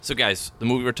So, guys, the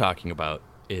movie we're talking about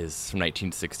is from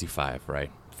 1965, right?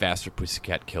 Faster,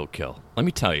 Pussycat, Kill, Kill. Let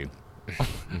me tell you,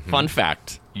 fun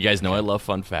fact. You guys know I love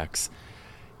fun facts.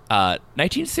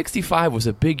 1965 was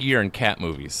a big year in cat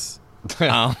movies.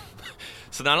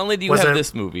 So not only do you have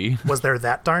this movie... Was there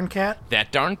That Darn Cat?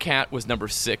 That Darn Cat was number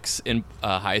 6 in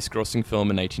highest grossing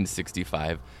film in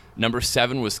 1965. Number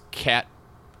 7 was Cat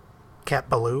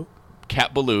Baloo?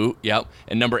 Cat Baloo, yep.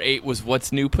 And number 8 was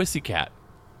What's New, Pussycat.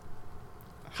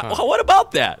 What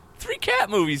about that? 3 cat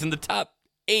movies in the top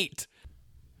 8.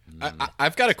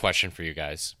 I've got a question for you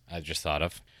guys. I just thought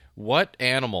of. What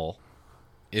animal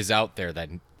is out there that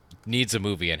needs a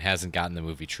movie and hasn't gotten the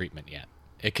movie treatment yet?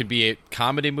 It could be a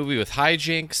comedy movie with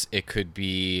hijinks. It could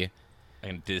be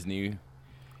a Disney.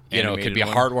 It could be a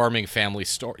heartwarming family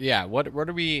story. Yeah. What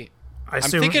are we? I'm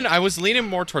thinking. I was leaning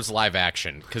more towards live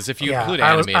action because if you include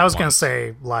animated, I was going to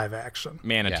say live action.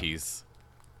 Manatees.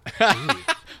 Yeah.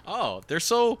 Oh,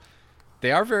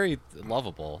 they are very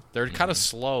lovable. They're kind of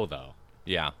slow though.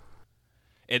 Yeah.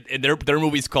 And their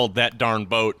movie's called That Darn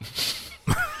Boat.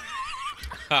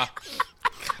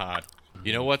 God.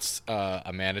 You know what's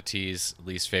a manatee's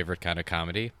least favorite kind of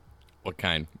comedy? What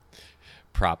kind?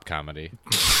 Prop comedy.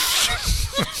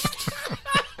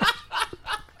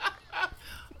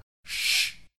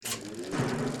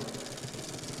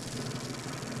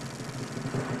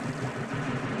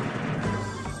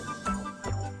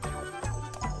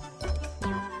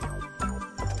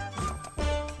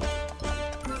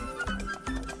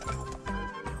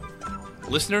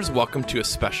 Listeners, welcome to a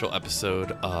special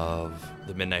episode of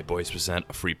the Midnight Boys Present,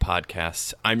 a free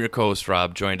podcast. I'm your co-host,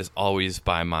 Rob, joined as always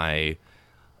by my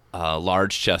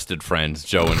large-chested friends,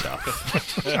 Joe and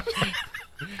Duff.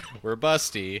 We're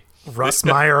busty. Russ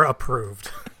Meyer approved.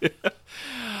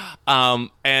 And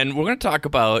we're going to talk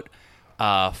about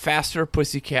Faster,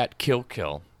 Pussycat, Kill,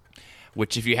 Kill,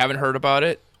 which if you haven't heard about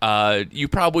it, you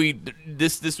probably...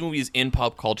 This movie is in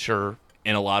pop culture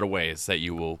in a lot of ways that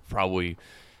you will probably...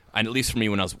 And at least for me,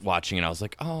 when I was watching it, I was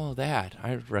like, oh,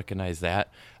 I recognize that.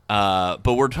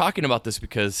 But we're talking about this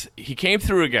because he came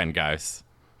through again, guys.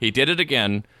 He did it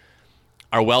again.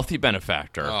 Our wealthy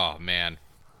benefactor. Oh, man.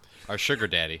 Our sugar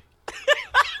daddy.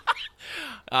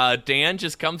 Dan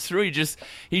just comes through.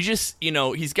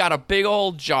 He's got a big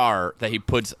old jar that he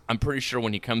puts, I'm pretty sure,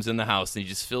 when he comes in the house, and he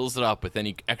just fills it up with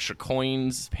any extra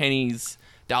coins, pennies,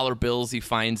 dollar bills he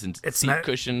finds and seat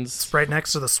cushions. It's right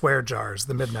next to the swear jars,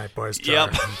 the Midnight Boys jar.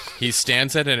 Yep. He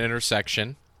stands at an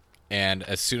intersection, and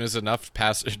as soon as enough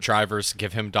drivers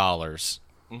give him dollars,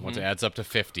 once it adds up to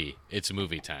 50, it's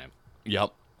movie time.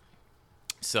 Yep.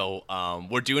 So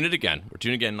we're doing it again.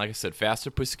 Like I said, Faster,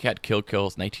 Pussycat, Kill, Kill,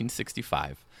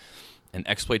 1965, an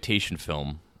exploitation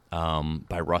film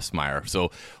by Russ Meyer.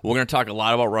 So we're going to talk a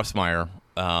lot about Russ Meyer.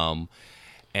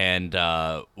 And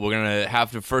we're going to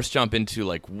have to first jump into,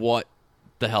 like, what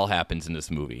the hell happens in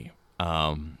this movie.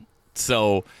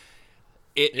 So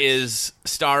it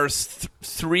stars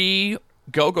 3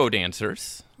 go-go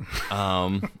dancers,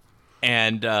 and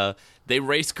they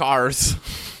race cars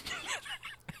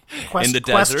in the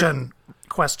desert.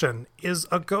 Question. Is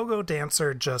a go-go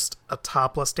dancer just a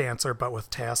topless dancer but with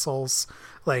tassels?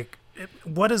 Like,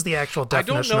 what is the actual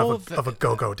definition of a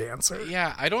go-go dancer?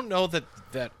 Yeah, I don't know that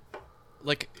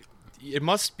like, it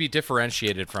must be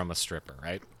differentiated from a stripper,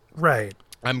 right? Right.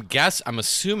 I'm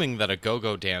assuming that a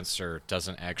go-go dancer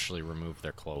doesn't actually remove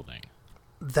their clothing.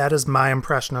 That is my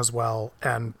impression as well,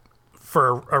 and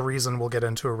for a reason we'll get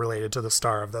into related to the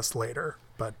star of this later.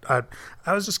 But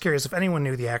I was just curious if anyone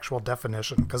knew the actual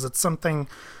definition, because it's something...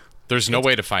 There's no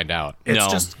way to find out.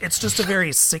 It's just a very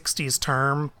 60s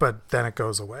term, but then it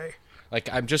goes away.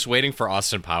 Like, I'm just waiting for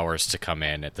Austin Powers to come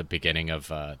in at the beginning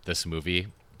of this movie.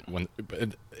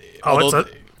 It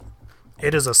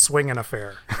is a swinging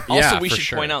affair. Also, we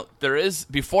should point out,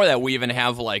 before that, we even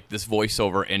have, like, this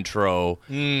voiceover intro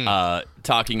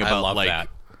talking about, I love like, that.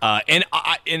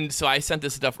 And so I sent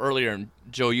this stuff earlier, and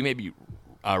Joe, you maybe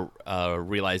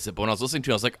realized it, but when I was listening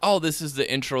to it, I was like, oh, this is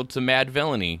the intro to Mad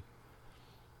Villainy.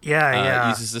 Yeah. It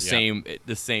uses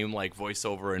the same like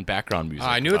voiceover and background music.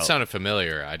 I knew it sounded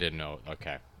familiar. I didn't know.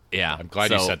 Okay. Yeah. I'm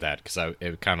glad you said that because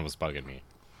it kind of was bugging me.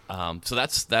 So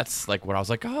that's like what I was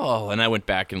like, oh, and I went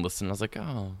back and listened. I was like,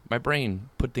 oh, my brain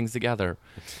put things together.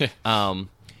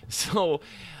 So, all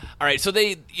right. So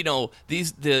they,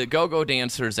 the go-go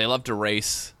dancers, they love to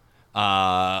race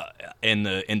in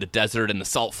the desert and the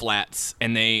salt flats,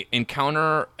 and they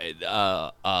encounter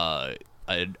a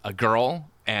girl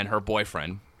and her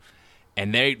boyfriend.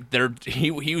 And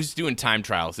he was doing time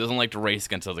trials. He doesn't like to race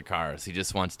against other cars. He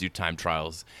just wants to do time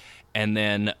trials. And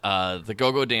then the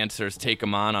go-go dancers take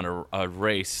him on a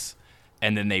race,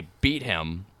 and then they beat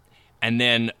him. And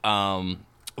then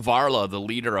Varla, the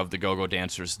leader of the go-go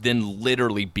dancers, then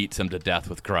literally beats him to death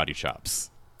with karate chops.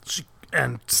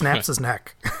 And snaps his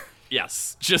neck.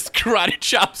 Yes, just karate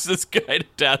chops this guy to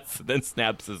death, then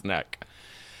snaps his neck.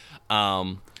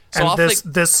 So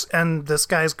and this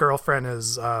guy's girlfriend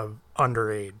is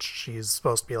underage. She's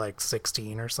supposed to be like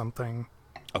 16 or something.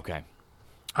 Okay.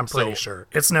 I'm pretty sure.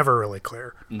 It's never really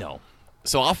clear. No.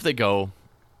 So off they go,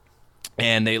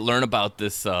 and they learn about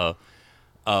this old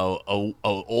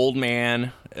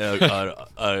man,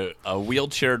 a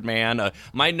wheelchaired man.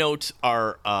 My notes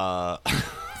are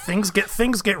things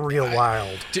get real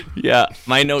wild. Yeah,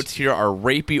 my notes here are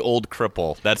rapey old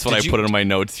cripple. That's what I put in my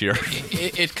notes here.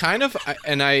 It kind of,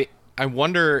 and I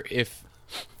wonder if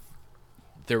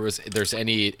there's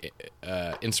any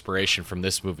inspiration from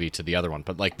this movie to the other one,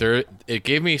 but like it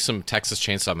gave me some Texas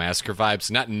Chainsaw Massacre vibes.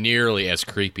 Not nearly as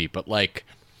creepy, but like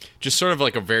just sort of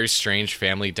like a very strange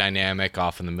family dynamic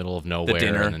off in the middle of nowhere.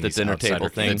 The dinner table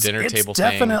thing. It's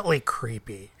definitely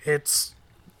creepy. It's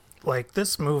like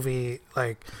this movie,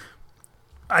 like,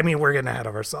 I mean, we're getting ahead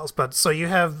of ourselves, but so you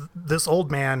have this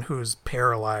old man who's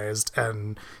paralyzed,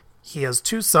 and he has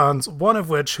two sons, one of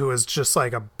which who is just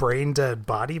like a brain dead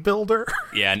bodybuilder.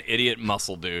 Yeah, an idiot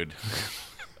muscle dude.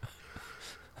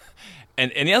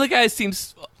 and the other guy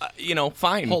seems,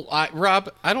 fine. Well,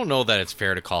 Rob, I don't know that it's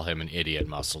fair to call him an idiot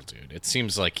muscle dude. It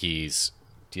seems like he's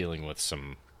dealing with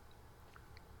some.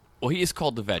 Well, he is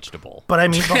called the vegetable. But I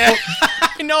mean,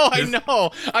 I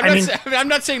know. I'm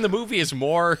not saying the movie is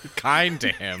more kind to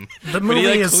him. The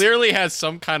movie clearly has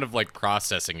some kind of like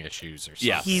processing issues or something.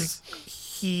 Yeah,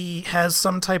 he has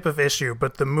some type of issue,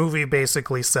 but the movie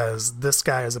basically says this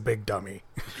guy is a big dummy.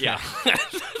 Yeah.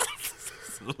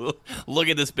 Look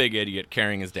at this big idiot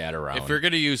carrying his dad around. If you're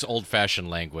going to use old-fashioned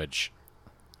language,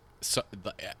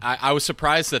 I was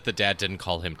surprised that the dad didn't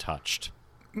call him touched.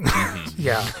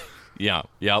 Yeah. Yeah.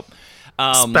 Yep.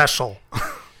 Special.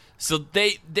 So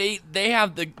they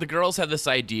have the girls have this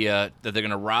idea that they're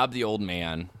gonna rob the old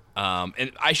man.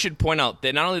 And I should point out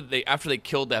that not only after they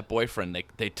killed that boyfriend,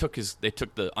 they took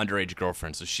the underage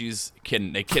girlfriend. So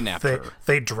they kidnapped her.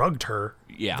 They drugged her.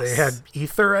 Yes. They had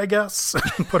ether, I guess.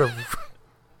 Put a.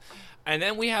 And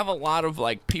then we have a lot of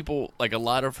like people, like a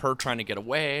lot of her trying to get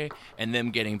away, and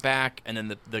them getting back, and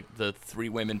then the three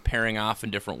women pairing off in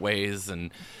different ways,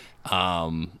 and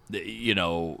one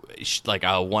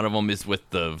of them is with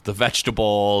the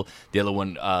vegetable, the other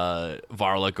one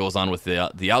Varla goes on with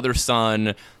the other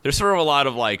son. There's sort of a lot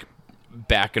of like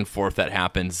back and forth that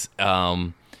happens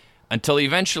until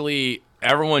eventually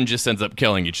everyone just ends up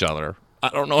killing each other. I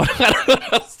don't know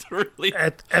what else to really.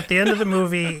 At the end of the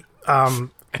movie,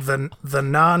 the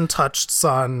non-touched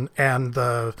son and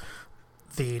the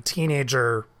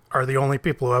teenager are the only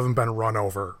people who haven't been run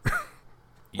over.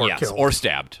 Killed. Or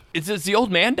stabbed. Does the old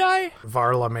man die?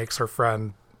 Varla makes her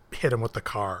friend hit him with the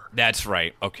car. That's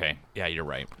right. Okay. Yeah, you're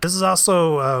right. This is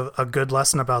also a good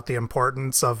lesson about the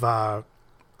importance of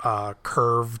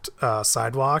curved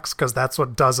sidewalks, because that's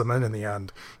what does him in the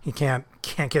end. He can't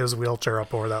get his wheelchair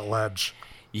up over that ledge.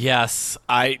 Yes,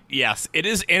 it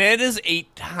is, and it is a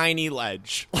tiny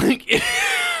ledge. Like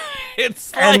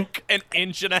it's like an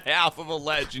inch and a half of a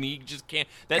ledge, and he just can't.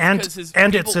 That's because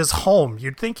it's his home.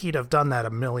 You'd think he'd have done that a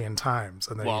million times,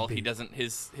 and then he doesn't.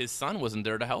 His son wasn't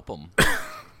there to help him.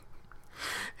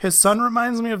 His son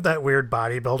reminds me of that weird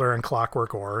bodybuilder in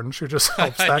Clockwork Orange who just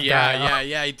helps that guy out.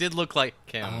 Yeah. He did look like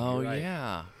him. Oh, right.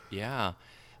 yeah.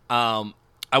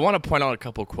 I want to point out a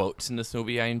couple quotes in this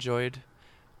movie I enjoyed.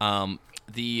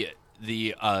 The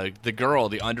girl,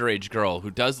 the underage girl who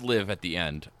does live at the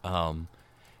end,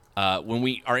 when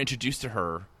we are introduced to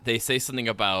her, they say something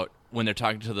about when they're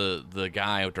talking to the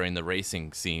guy during the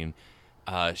racing scene.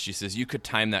 She says, "You could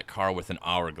time that car with an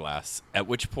hourglass." At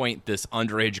which point, this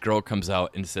underage girl comes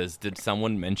out and says, "Did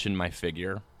someone mention my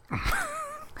figure?"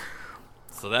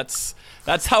 So that's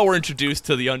how we're introduced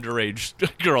to the underage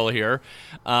girl here.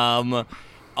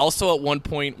 Also, at one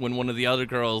point, when one of the other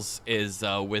girls is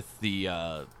with the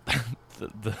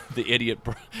idiot,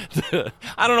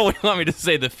 I don't know what you want me to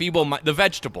say, the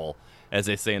vegetable, as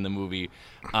they say in the movie.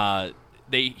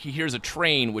 He hears a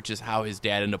train, which is how his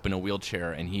dad ended up in a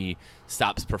wheelchair, and he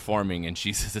stops performing, and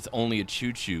she says, "It's only a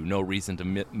choo-choo, no reason to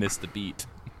miss the beat."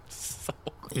 So,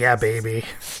 yeah, baby.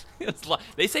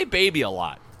 They say baby a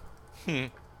lot.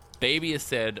 Baby is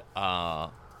said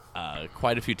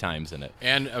quite a few times in it.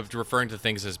 And of referring to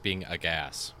things as being a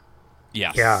gas.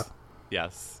 Yes. Yeah.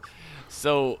 Yes.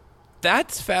 So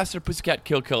that's Faster Pussycat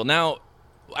Kill Kill. Now,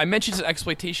 I mentioned it's an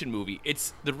exploitation movie.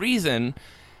 It's the reason...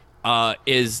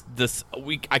 is this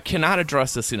I cannot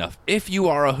address this enough. If you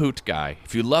are a hoot guy,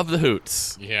 if you love the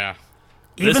hoots, yeah,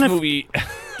 this movie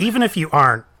even if you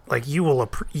aren't, like, you will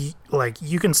like,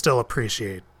 you can still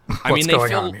appreciate what's I mean, they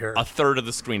going on fill here. a third of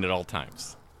the screen at all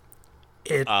times.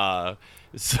 It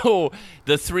So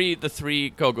the three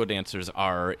go-go dancers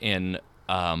are in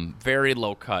very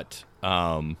low cut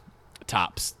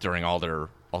tops during all their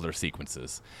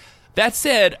sequences. That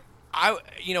said,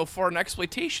 for an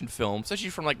exploitation film, especially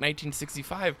from like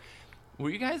 1965, were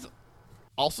you guys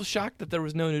also shocked that there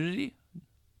was no nudity?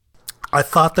 I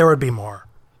thought there would be more.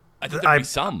 I think there'd be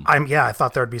some. I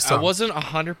thought there would be some. I wasn't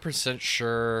 100%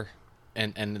 sure,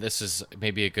 and this is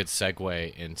maybe a good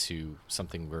segue into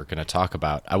something we're going to talk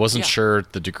about. I wasn't sure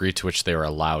the degree to which they were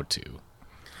allowed to.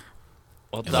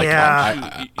 Well,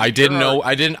 I didn't know.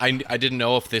 I didn't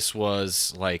know if this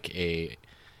was like a.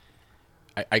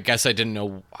 I guess I didn't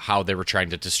know how they were trying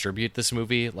to distribute this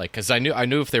movie, like, because I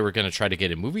knew if they were going to try to get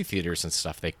in movie theaters and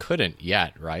stuff, they couldn't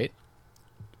yet, right?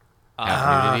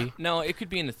 Nudity? No, it could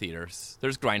be in the theaters.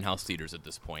 There's grindhouse theaters at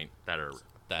this point that are.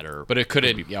 But it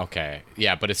couldn't. Yeah, okay,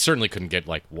 yeah, but it certainly couldn't get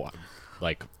like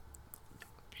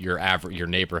your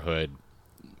neighborhood.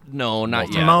 No,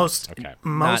 not yet.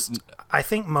 I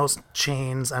think most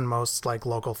chains and most like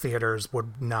local theaters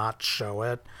would not show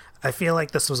it. I feel like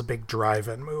this was a big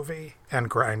drive-in movie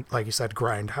and like you said,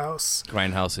 grindhouse.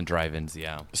 Grindhouse and drive-ins,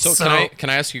 yeah. So can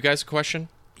I ask you guys a question?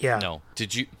 Yeah. No.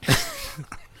 Did you?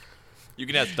 You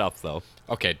can ask Duff though.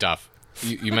 Okay, Duff.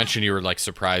 You mentioned you were like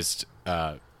surprised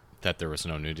that there was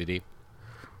no nudity.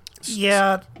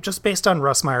 Yeah, just based on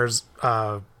Russ Meyer's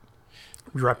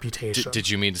reputation. Did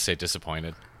you mean to say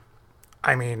disappointed?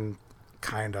 I mean,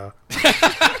 kinda.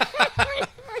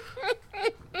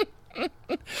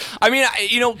 I mean,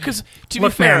 because to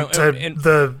Look, be fair, man,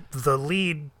 the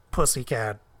lead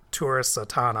Pussycat, tourist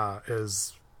Satana,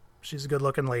 she's a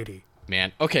good-looking lady.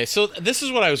 Man, okay, so this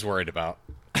is what I was worried about.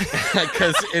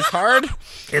 Because it's hard.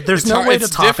 There's no way to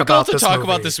talk about this movie. It's difficult to talk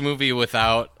about this movie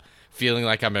without feeling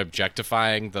like I'm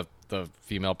objectifying the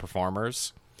female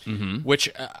performers. Mm-hmm. Which,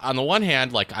 on the one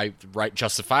hand, like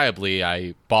justifiably,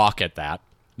 I balk at that.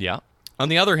 Yeah. On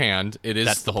the other hand,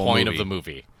 that's the whole point of the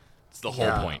movie. It's the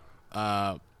whole point.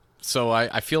 So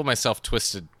I feel myself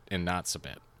twisted in knots a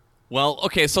bit. Well,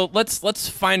 okay, so let's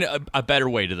find a better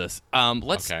way to this.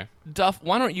 Okay. Duff,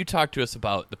 why don't you talk to us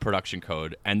about the production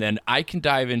code, and then I can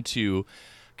dive into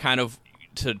kind of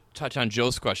to touch on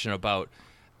Joe's question about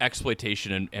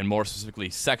exploitation and more specifically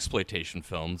sexploitation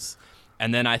films,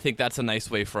 and then I think that's a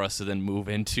nice way for us to then move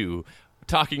into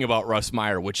talking about Russ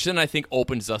Meyer, which then I think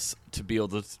opens us to be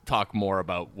able to talk more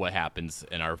about what happens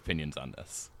and our opinions on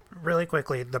this. Really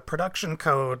quickly, the production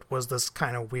code was this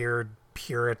kind of weird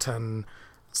Puritan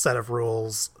set of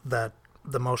rules that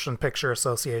the Motion Picture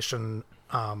Association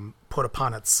put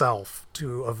upon itself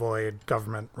to avoid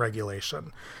government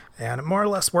regulation. And it more or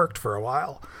less worked for a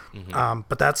while. Mm-hmm.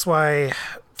 But that's why...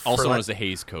 Also known as the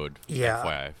Hays Code. Yeah,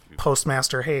 FYI.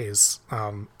 Postmaster Hays.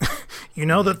 You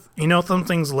know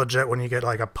something's legit when you get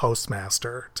like a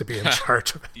postmaster to be in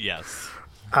charge of it. Yes.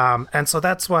 And so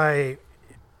that's why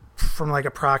from like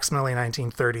approximately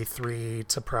 1933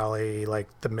 to probably like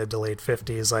the mid to late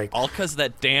 50s, like all because of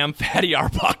that damn Fatty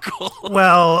Arbuckle.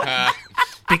 Well,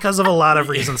 because of a lot of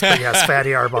reasons, but yes,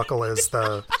 Fatty Arbuckle is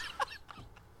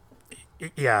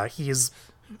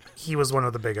he was one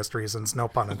of the biggest reasons, no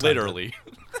pun intended. Literally.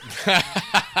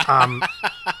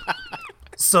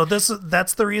 So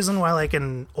that's the reason why, like,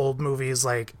 in old movies,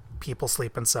 like, people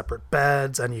sleep in separate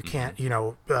beds, and you can't,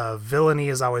 villainy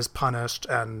is always punished,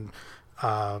 and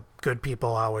good people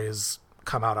always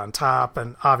come out on top,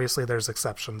 and obviously there's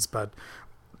exceptions, but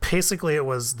basically it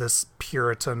was this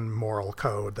Puritan moral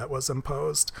code that was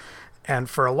imposed. And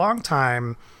for a long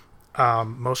time,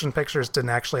 motion pictures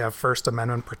didn't actually have First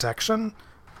Amendment protection,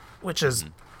 which is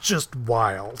just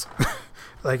wild.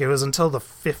 Like, it was until the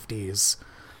 50s,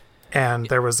 and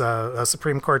there was a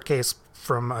Supreme Court case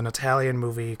from an Italian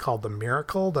movie called The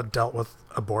Miracle that dealt with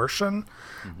abortion.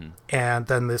 Mm-hmm. And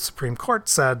then the Supreme Court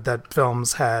said that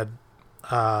films had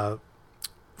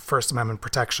First Amendment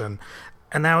protection.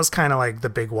 And that was kind of like the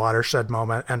big watershed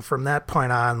moment. And from that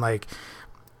point on, like,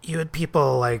 you had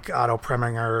people like Otto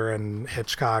Preminger and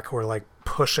Hitchcock who were like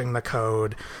pushing the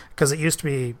code. Because it used to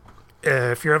be,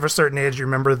 if you're of a certain age, you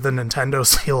remember the Nintendo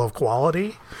seal of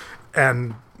quality,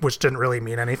 and which didn't really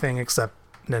mean anything except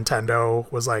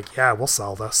Nintendo was like, yeah, we'll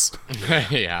sell this.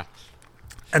 Yeah.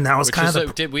 And that was kind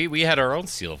of we had our own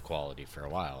seal of quality for a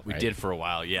while. We right? did for a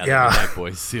while, yeah. Yeah. The Black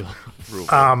Boys seal.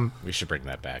 We should bring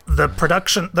that back. The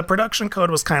production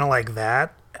code was kind of like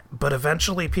that, but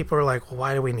eventually people were like, well,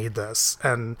 why do we need this?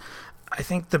 And I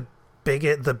think the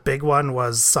big one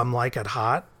was Some Like It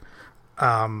Hot.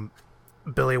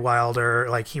 Billy Wilder,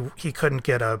 like, he couldn't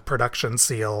get a production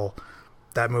seal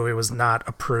that movie was not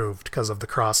approved because of the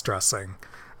cross-dressing.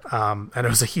 And it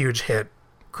was a huge hit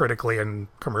critically and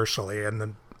commercially. And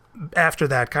then after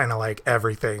that, kind of like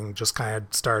everything just kind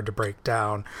of started to break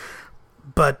down.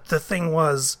 But the thing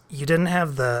was, you didn't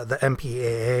have the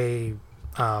MPAA,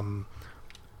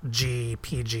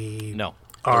 GPG. No.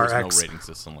 There was RX. no rating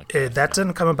system like that. That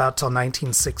didn't come about till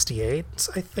 1968,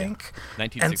 I think.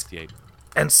 1968.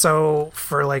 And so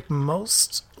for like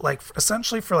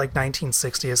essentially for like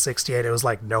 1960 to 68, it was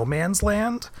like no man's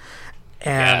land.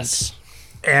 And, Yes.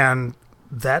 and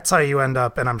that's how you end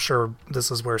up, and I'm sure this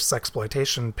is where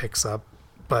sexploitation picks up,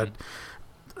 but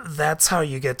that's how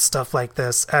you get stuff like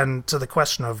this. And to the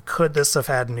question of could this have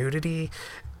had nudity,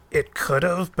 it could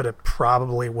have, but it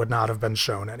probably would not have been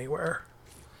shown anywhere.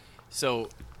 So,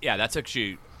 yeah, that's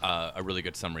actually a really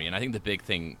good summary. And I think the big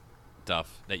thing,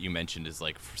 Duff, that you mentioned is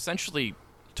like for essentially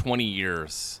 20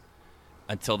 years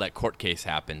until that court case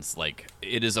happens, like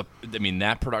it is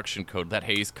that production code, that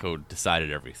Hays Code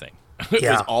decided everything. It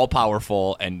was all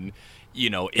powerful. And,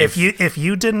 if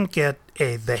you didn't get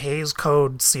the Hays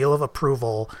Code seal of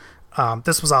approval,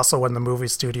 this was also when the movie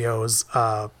studios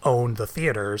owned the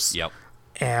theaters. Yep.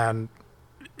 And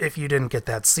if you didn't get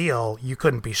that seal, you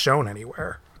couldn't be shown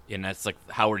anywhere. And that's like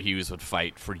Howard Hughes would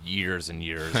fight for years and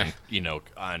years, and,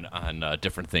 on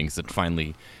different things that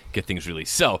finally get things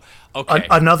released. So, okay.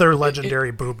 Another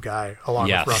legendary boob guy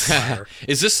along with Russ Meyer.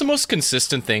 Is this the most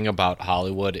consistent thing about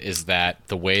Hollywood? Is that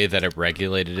the way that it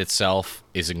regulated itself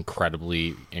is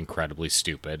incredibly, incredibly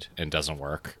stupid and doesn't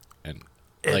work? And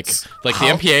like the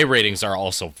MPA ratings are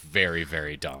also very,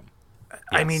 very dumb.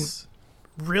 I mean,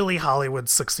 really, Hollywood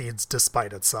succeeds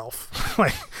despite itself.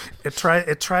 Like it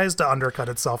tries to undercut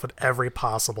itself at every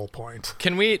possible point.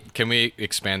 Can we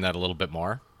expand that a little bit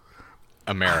more?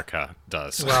 America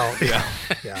does. Well, yeah.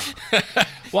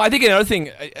 Well, I think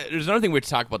there's another thing we have to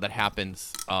talk about that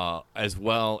happens as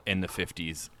well in the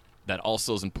 50s that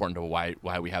also is important to why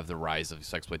we have the rise of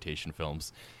sexploitation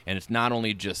films. And it's not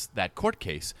only just that court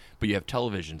case, but you have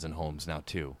televisions in homes now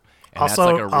too. And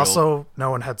also,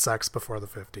 no one had sex before the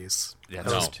 50s. Yeah,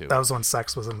 that was when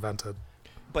sex was invented.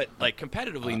 But like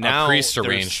competitively now, a priest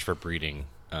arranged for breeding.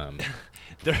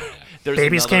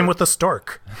 Babies came with the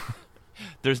stork.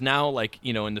 There's now like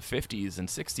in the 50s and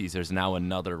 60s, there's now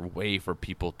another way for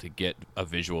people to get a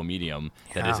visual medium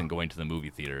that isn't going to the movie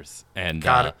theaters. And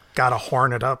gotta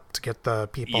horn it up to get the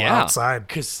people outside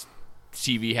because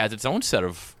TV has its own set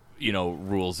of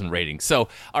rules and ratings. So,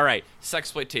 all right,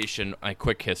 sexploitation, my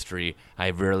quick history. I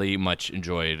really much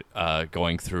enjoyed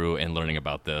going through and learning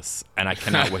about this, and I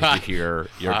cannot wait to hear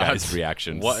your guys'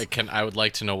 reactions. I would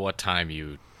like to know what time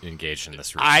you engaged in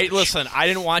this research. I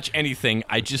didn't watch anything.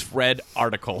 I just read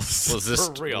articles. Was this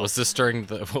during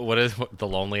the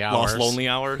lonely hours? Lost Lonely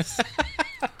Hours?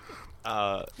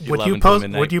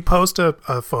 Would you post a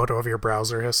photo of your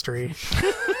browser history?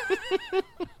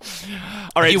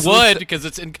 All right, he would because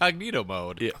it's incognito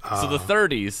mode. Yeah. So the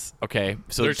 30s. Okay,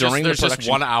 so there's just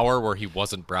 1 hour where he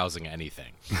wasn't browsing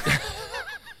anything.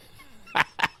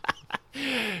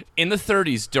 In the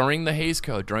 30s, during the Hays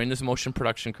Code, during this motion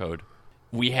production code,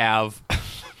 we have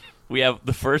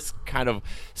the first kind of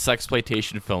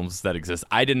sexploitation films that exist.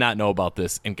 I did not know about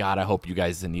this, and God, I hope you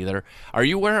guys didn't either. Are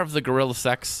you aware of the guerrilla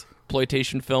sex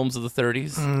exploitation films of the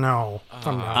 30s? No.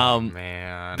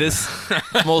 Man. This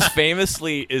most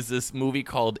famously is this movie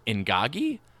called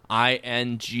Ingagi,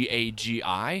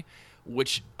 Ingagi,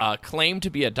 which claimed to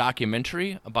be a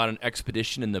documentary about an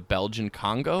expedition in the Belgian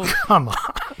Congo. Come on.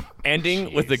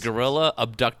 Ending with the guerrilla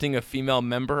abducting a female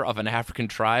member of an African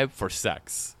tribe for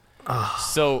sex.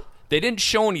 So they didn't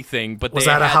show anything, but was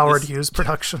that a Howard Hughes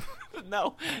production?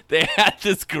 No, they had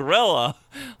this gorilla,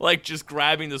 like, just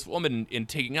grabbing this woman and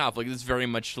taking off. Like, this is very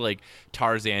much like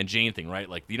Tarzan Jane thing, right?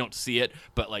 Like, you don't see it,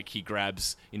 but, like, he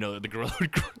grabs, the gorilla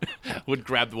would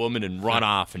grab the woman and run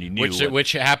off, and you knew.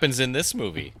 Which happens in this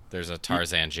movie. There's a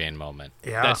Tarzan Jane moment.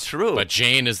 Yeah. That's true. But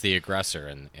Jane is the aggressor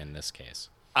in this case.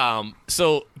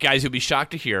 So, guys, you'll be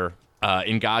shocked to hear,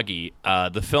 Ingagi,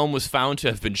 the film was found to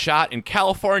have been shot in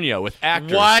California with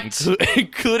actors,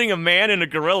 including a man in a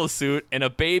gorilla suit and a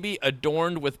baby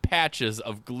adorned with patches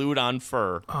of glued-on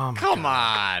fur. Come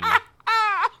on.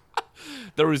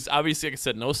 There was obviously, like I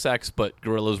said, no sex, but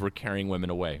gorillas were carrying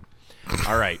women away.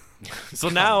 All right. So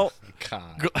now,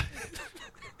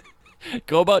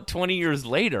 go about 20 years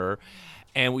later,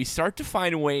 and we start to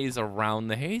find ways around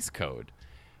the Hays Code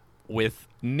with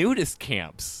nudist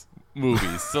camps.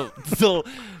 Movies. So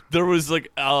there was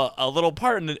like a little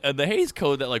part in the Hays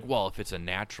Code that, like, well, if it's a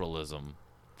naturalism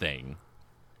thing,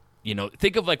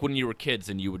 think of like when you were kids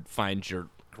and you would find your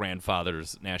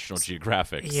grandfather's National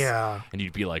Geographics. Yeah. And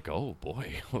you'd be like, oh,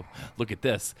 boy, look at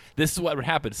this. This is what would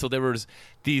happen. So there was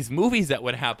these movies that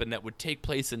would happen that would take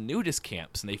place in nudist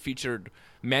camps, and they featured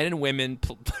men and women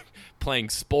playing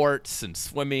sports and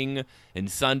swimming and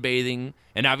sunbathing.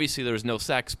 And obviously there was no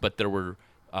sex, but there were,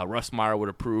 Russ Meyer would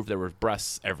approve, there were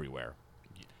breasts everywhere.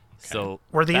 Okay. So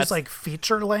were these like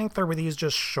feature length, or were these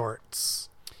just shorts?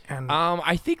 And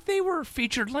I think they were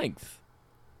featured length.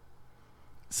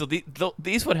 So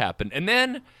these would happen. And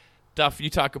then, Duff, you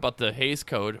talk about the Hays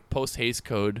Code, post-Hays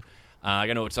Code. I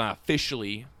know it's not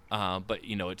officially, but,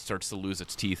 it starts to lose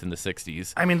its teeth in the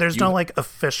 60s. I mean, there's no, like,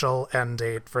 official end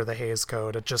date for the Hays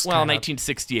Code. It just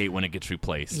 1968 when it gets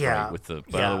replaced. Yeah. Right,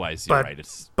 but otherwise, you're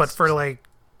right. But for, like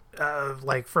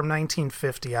from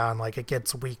 1950 on, like, it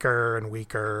gets weaker and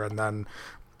weaker, and then,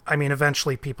 I mean,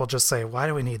 eventually people just say, why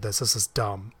do we need this? This is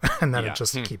dumb. And then it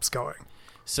just keeps going.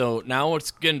 So now let's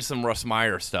get into some Russ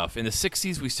Meyer stuff. In the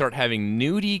 60s, we start having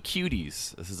nudie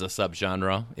cuties. This is a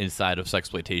subgenre inside of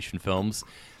sexploitation films.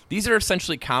 These are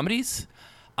essentially comedies.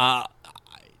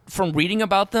 From reading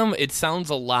about them, it sounds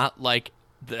a lot like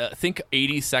think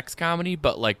 80s sex comedy,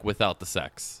 but like without the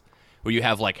sex, where you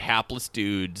have like hapless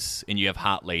dudes and you have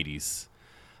hot ladies,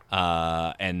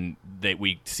 and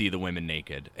we see the women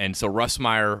naked. And so Russ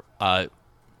Meyer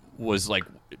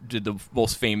did the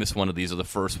most famous one of these, or the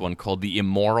first one, called The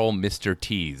Immoral Mr.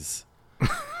 Tease.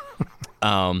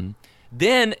 Then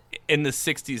in the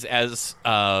 60s, as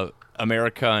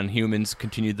America and humans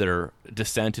continued their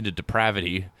descent into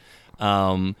depravity,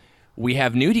 we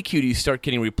have nudie cuties start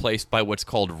getting replaced by what's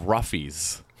called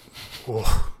roughies.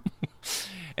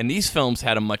 And these films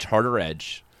had a much harder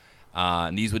edge.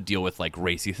 And these would deal with like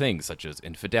racy things such as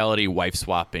infidelity, wife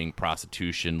swapping,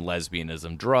 prostitution,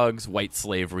 lesbianism, drugs, white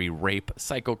slavery, rape,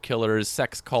 psycho killers,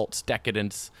 sex cults,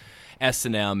 decadence,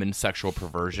 S&M, and sexual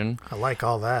perversion. I like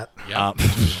all that. Yeah.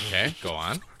 Okay, go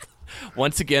on.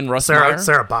 Once again, Russ Meyer. Is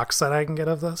there a box set I can get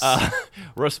of this?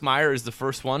 Russ Meyer is the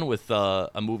first one with a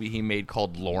movie he made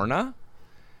called Lorna,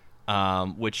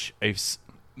 which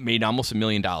made almost $1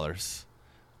 million.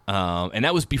 And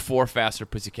that was before Faster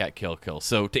Pussycat Kill Kill.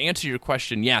 So to answer your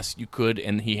question, yes, you could,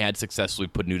 and he had successfully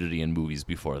put nudity in movies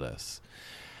before this.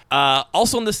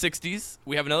 Also in the 60s,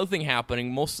 we have another thing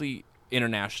happening, mostly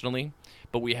internationally,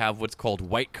 but we have what's called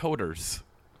white coders.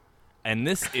 And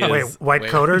this is... Wait,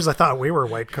 coders? I thought we were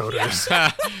white coders.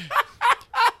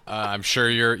 I'm sure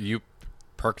you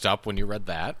perked up when you read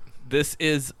that. This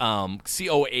is COAT,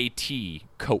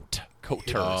 coat.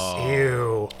 Coaters. Oh.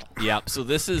 Ew. Yeah, so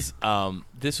this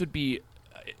would be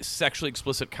sexually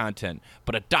explicit content,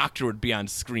 but a doctor would be on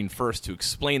screen first to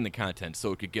explain the content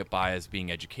so it could get by as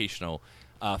being educational.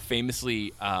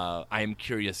 Famously, I Am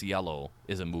Curious Yellow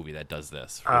is a movie that does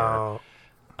this.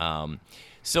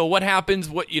 So what happens?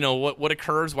 What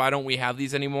occurs? Why don't we have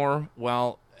these anymore?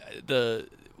 Well,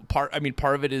 part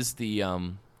of it is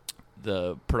the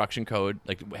production code,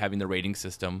 like having the rating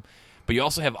system. But you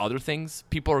also have other things.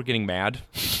 People are getting mad.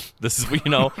 This is,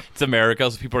 it's America,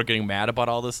 so people are getting mad about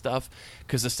all this stuff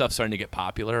because this stuff's starting to get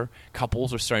popular.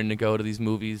 Couples are starting to go to these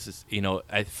movies.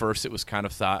 At first it was kind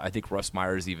of thought, I think Russ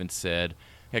Myers even said,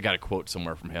 I got a quote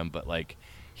somewhere from him, but like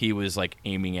he was like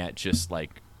aiming at just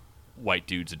like white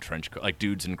dudes in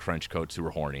dudes in trench coats who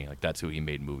were horny. Like that's who he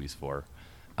made movies for.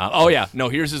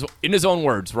 Here's in his own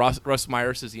words. Russ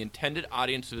Meyer says the intended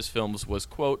audience of his films was,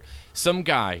 quote, some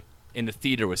guy in the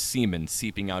theater with semen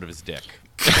seeping out of his dick.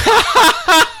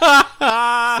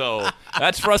 So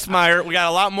that's Russ Meyer. We got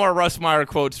a lot more Russ Meyer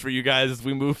quotes for you guys as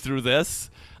we move through this.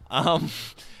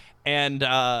 And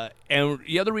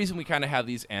the other reason we kind of have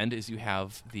these end is you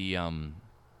have the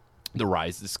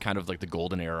rise. This kind of like the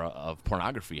golden era of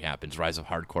pornography happens. Rise of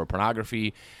hardcore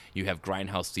pornography. You have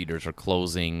grindhouse theaters are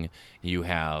closing. You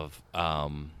have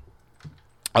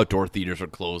outdoor theaters are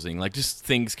closing. Like just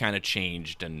things kind of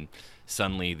changed, and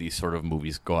suddenly these sort of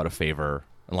movies go out of favor,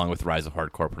 along with the rise of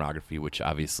hardcore pornography, which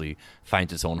obviously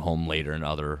finds its own home later in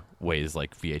other ways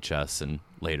like VHS and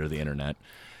later the internet.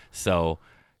 So,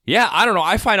 yeah, I don't know.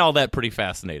 I find all that pretty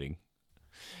fascinating.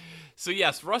 So,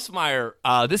 yes, Russ Meyer,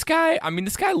 this guy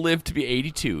lived to be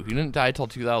 82. He didn't die till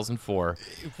 2004.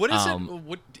 What is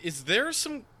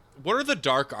it? What are the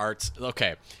dark arts?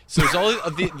 Okay, so there's always,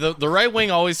 the right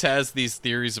wing always has these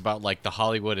theories about like the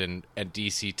Hollywood and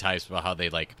DC types about how they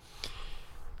like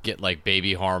get like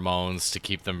baby hormones to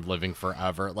keep them living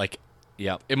forever. Like,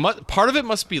 yeah, part of it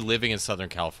must be living in Southern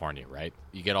California, right?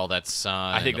 You get all that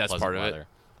sun. I think that's part of it.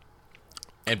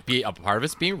 And a part of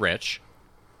it's being rich.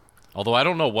 Although I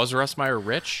don't know, was Russ Meyer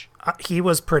rich? He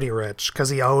was pretty rich because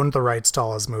he owned the rights to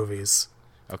all his movies.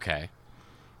 Okay,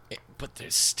 but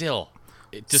there's still.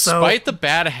 Despite the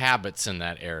bad habits in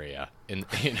that area,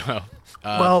 they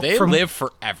live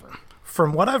forever.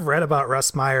 From what I've read about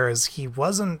Russ Meyer is he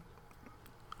wasn't,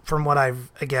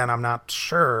 I'm not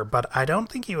sure, but I don't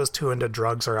think he was too into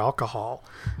drugs or alcohol.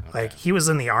 Okay. Like, he was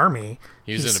in the army.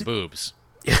 He was into boobs.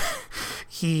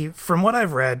 From what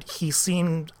I've read, he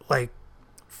seemed like,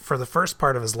 for the first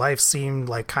part of his life, seemed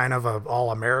like kind of a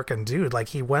all-American dude. Like,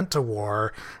 he went to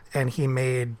war and he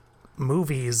made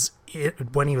movies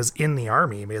when he was in the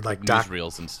army. He made like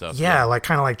newsreels and stuff. Yeah, like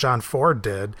kind of like John Ford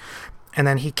did. And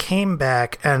then he came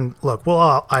back, and look, we'll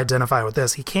all identify with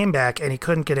this. He came back and he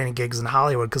couldn't get any gigs in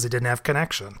Hollywood because he didn't have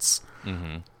connections.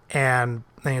 Mm-hmm. And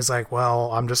then he's like,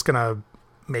 well, I'm just gonna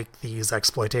make these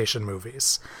exploitation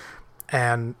movies.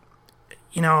 And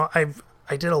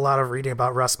I did a lot of reading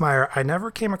about Russ Meyer. I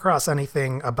never came across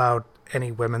anything about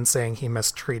any women saying he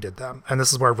mistreated them. And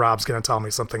this is where Rob's going to tell me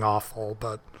something awful,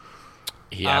 but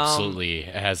he absolutely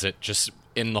has it just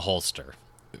in the holster,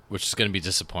 which is going to be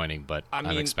disappointing, but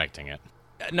I'm expecting it.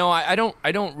 No, I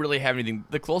don't really have anything.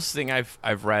 The closest thing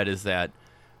I've read is that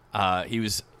he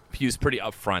was pretty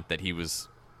upfront that he was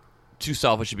too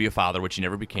selfish to be a father, which he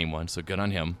never became one. So good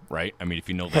on him, right? I mean, if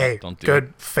you know that, don't do it.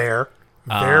 Good, fair.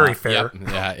 Very fair. Yep.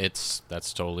 Yeah,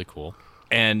 that's totally cool.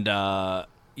 And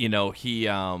he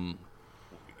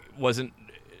wasn't.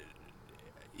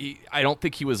 I don't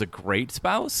think he was a great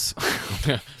spouse.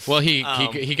 Well,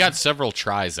 he got several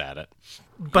tries at it.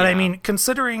 But I mean,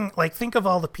 considering, like, think of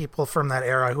all the people from that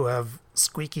era who have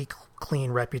squeaky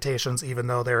clean reputations, even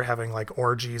though they're having like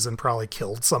orgies and probably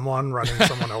killed someone, running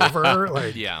someone over.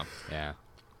 Like, yeah.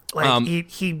 Like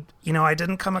he I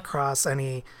didn't come across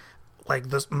any. Like,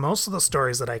 most of the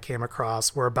stories that I came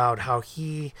across were about how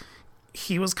he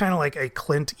was kind of like a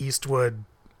Clint Eastwood,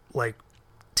 like,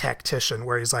 tactician,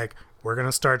 where he's like, we're going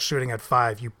to start shooting at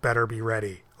 5. You better be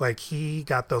ready. Like, he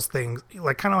got those things,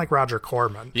 like, kind of like Roger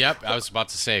Corman. Yep, I was about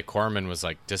to say Corman was,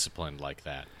 like, disciplined like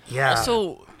that. Yeah.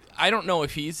 Also, I don't know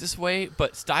if he's this way,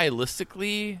 but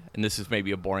stylistically, and this is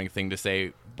maybe a boring thing to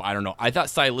say, but I don't know. I thought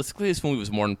stylistically this movie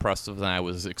was more impressive than I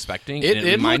was expecting.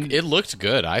 It looked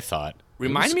good, I thought.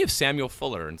 Reminded me of Samuel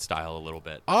Fuller in style a little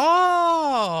bit.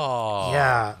 Oh.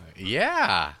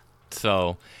 Yeah.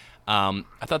 So, I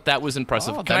thought that was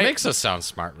impressive. Oh, that makes us sound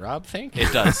smart, Rob. Thank you.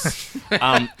 It does.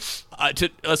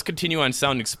 Let's continue on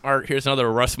sounding smart. Here's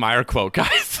another Russ Meyer quote,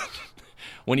 guys.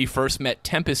 When he first met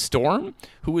Tempest Storm,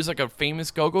 who was like a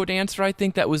famous go-go dancer, I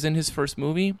think that was in his first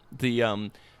movie, the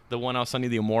one on Sunny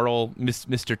the Immortal,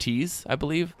 Mr. Tease, I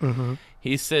believe. Mm-hmm.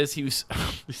 He says he was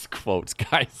these quotes,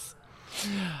 guys.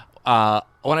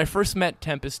 When I first met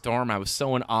Tempest Storm, I was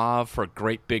so in awe of her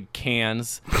great big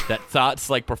cans that thoughts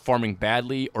like performing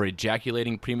badly or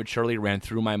ejaculating prematurely ran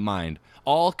through my mind,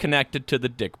 all connected to the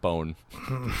dick bone.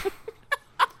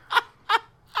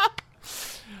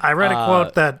 I read a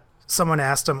quote that someone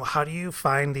asked him, how do you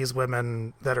find these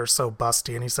women that are so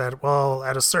busty? And he said, well,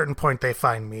 at a certain point, they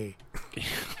find me.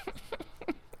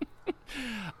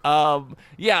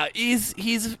 Yeah, he's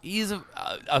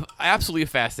absolutely a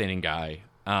fascinating guy.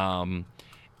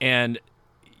 And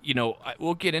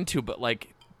we'll get into, but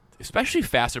like, especially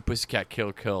Faster Pussycat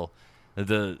Kill Kill,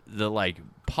 the like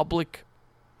public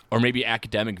or maybe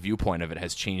academic viewpoint of it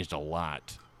has changed a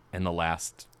lot in the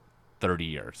last 30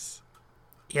 years.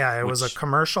 Yeah, it was a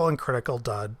commercial and critical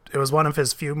dud. It was one of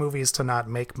his few movies to not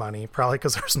make money, probably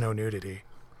because there's no nudity.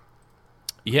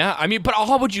 Yeah, I mean, but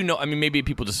how would you know? I mean, maybe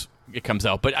people just, it comes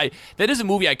out. But that is a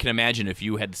movie I can imagine if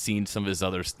you had seen some of his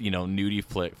other, nudie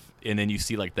flick, and then you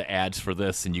see, like, the ads for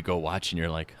this, and you go watch, and you're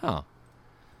like, huh,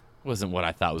 wasn't what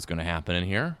I thought was going to happen in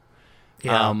here.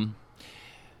 Yeah.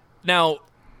 Now,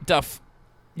 Duff,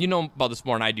 you know about this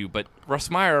more than I do, but Russ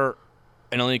Meyer,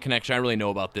 and the only connection I really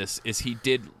know about this is he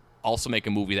did also make a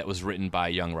movie that was written by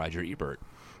young Roger Ebert.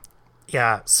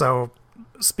 Yeah, so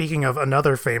speaking of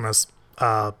another famous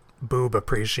boob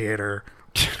appreciator,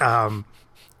 and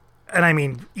I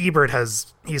mean, Ebert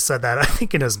he said that, I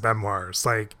think, in his memoirs,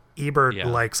 like, Ebert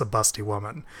likes a busty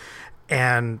woman.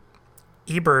 And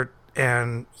Ebert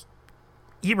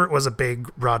was a big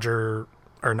Roger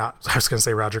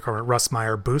Corman, Russ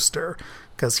Meyer booster,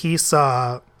 because he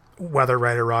saw, whether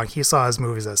right or wrong, he saw his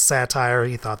movies as satire.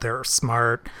 He thought they were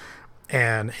smart.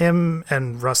 And him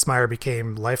and Russ Meyer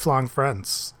became lifelong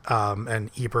friends. And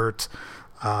Ebert,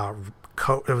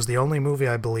 it was the only movie,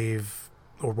 I believe,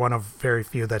 or one of very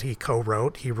few that he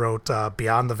co-wrote. He wrote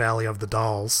Beyond the Valley of the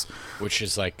Dolls. Which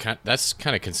is like, that's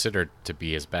kind of considered to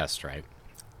be his best, right?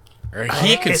 Or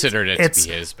he considered it to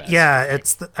be his best. Yeah,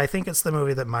 I think it's the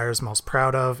movie that Meyer's most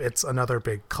proud of. It's another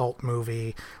big cult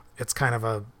movie. It's kind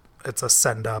of it's a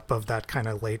send-up of that kind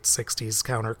of late 60s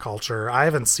counterculture. I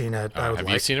haven't seen it. Have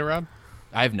you seen it, Rob?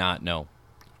 I have not, no.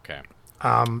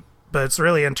 Okay. But it's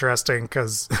really interesting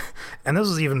because, and this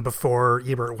was even before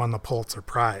Ebert won the Pulitzer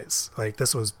Prize. Like,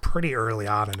 this was pretty early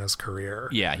on in his career.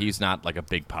 Yeah, he's not like a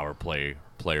big power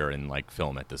player in like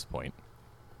film at this point.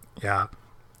 Yeah.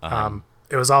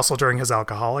 It was also during his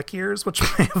alcoholic years, which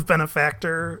may have been a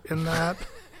factor in that.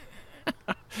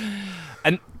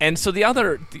 And so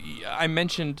I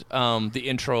mentioned the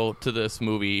intro to this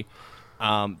movie.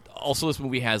 Also, this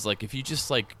movie has, like, if you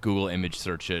just like Google image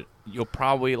search it, you'll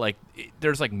probably like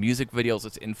there's like music videos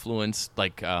that's influenced,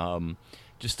 like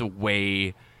just the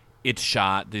way it's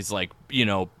shot. These, like, you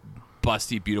know,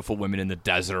 busty, beautiful women in the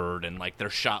desert, and like they're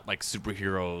shot like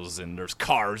superheroes, and there's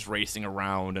cars racing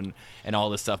around and all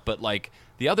this stuff. But like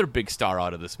the other big star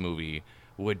out of this movie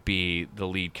would be the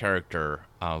lead character,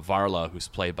 Varla, who's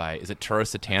played by, is it Tura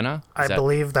Satana? I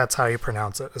believe that's how you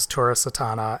pronounce it, is Tura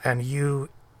Satana. And you,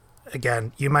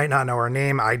 again, you might not know her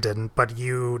name. I didn't, but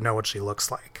you know what she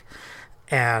looks like.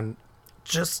 And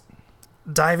just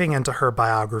diving into her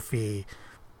biography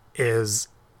is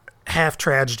half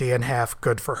tragedy and half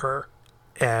good for her.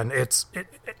 And it's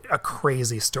a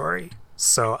crazy story.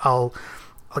 So I'll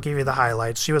give you the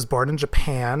highlights. She was born in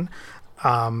Japan.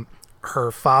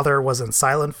 Her father was in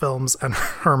silent films, and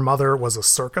her mother was a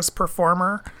circus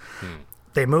performer.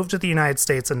 They moved to the United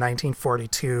States in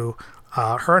 1942.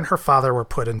 Her and her father were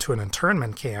put into an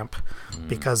internment camp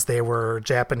because they were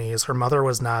Japanese. Her mother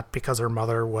was not, because her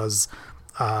mother was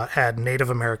had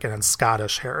Native American and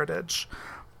Scottish heritage.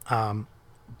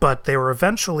 But they were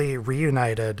eventually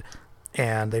reunited,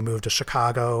 and they moved to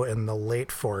Chicago in the late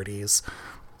 40s.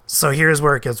 So here's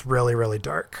where it gets really, really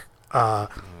dark.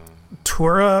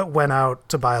 Tura went out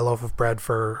to buy a loaf of bread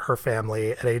for her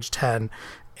family at age 10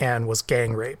 and was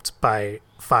gang raped by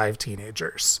 5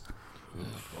 teenagers. Oh,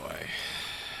 boy.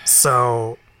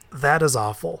 So that is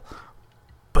awful.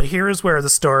 But here is where the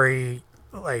story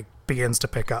like begins to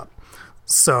pick up.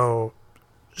 So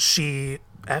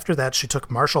after that, she took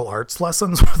martial arts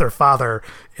lessons with her father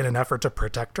in an effort to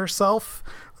protect herself.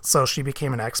 So she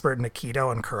became an expert in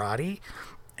Aikido and karate.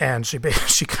 And she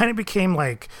kind of became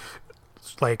like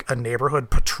a neighborhood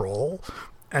patrol.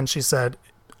 And she said,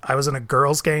 I was in a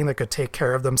girls' gang that could take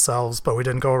care of themselves, but we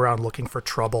didn't go around looking for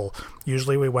trouble.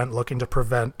 Usually we went looking to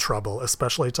prevent trouble,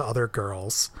 especially to other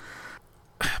girls.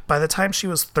 By the time she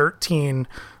was 13,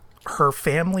 her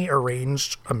family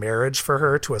arranged a marriage for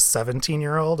her to a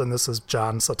 17-year-old, and this is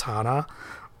John Satana.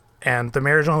 And the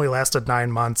marriage only lasted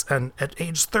 9 months, and at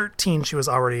age 13, she was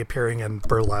already appearing in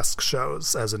burlesque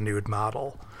shows as a nude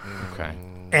model. Okay.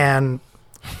 And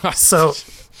so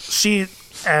she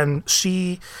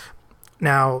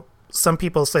now, some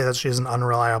people say that she's an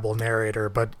unreliable narrator,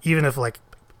 but even if like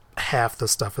half the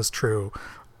stuff is true,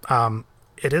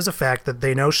 it is a fact that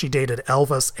they know she dated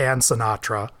Elvis and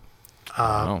Sinatra.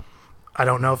 I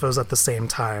don't know if it was at the same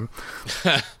time.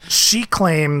 She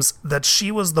claims that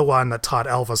she was the one that taught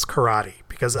Elvis karate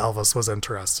because Elvis was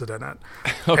interested in it.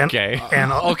 Okay.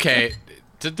 Okay.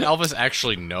 Did Elvis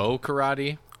actually know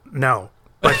karate? No.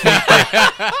 But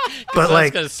I was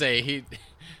like, going to say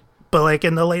but like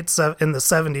in the in the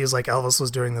 70s, like Elvis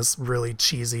was doing this really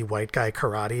cheesy white guy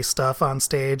karate stuff on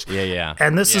stage. Yeah.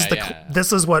 And this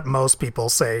is what most people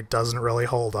say doesn't really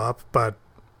hold up, but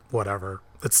whatever.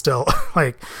 It's still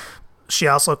like, she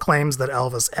also claims that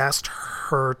Elvis asked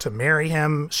her to marry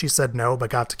him. She said no, but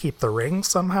got to keep the ring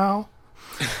somehow.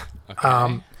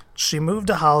 Okay. She moved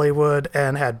to Hollywood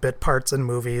and had bit parts in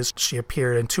movies. She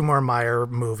appeared in 2 more Meyer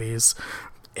movies.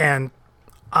 And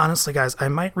honestly, guys, I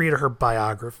might read her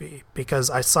biography because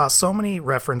I saw so many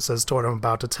references to what I'm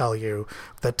about to tell you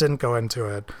that didn't go into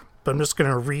it. But I'm just going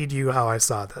to read you how I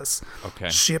saw this. Okay.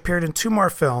 She appeared in 2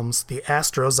 more films, The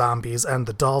Astro Zombies and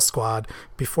The Doll Squad,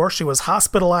 before she was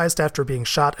hospitalized after being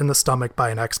shot in the stomach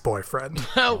by an ex-boyfriend.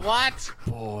 What?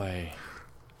 Boy.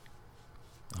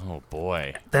 Oh,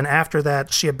 boy. Then after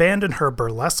that, she abandoned her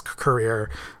burlesque career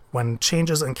when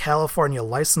changes in California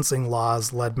licensing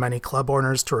laws led many club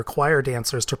owners to require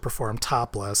dancers to perform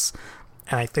topless.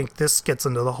 And I think this gets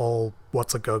into the whole,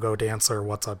 what's a go-go dancer,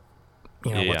 what's a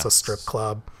strip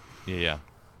club. Yeah.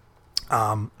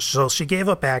 So she gave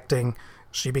up acting.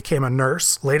 She became a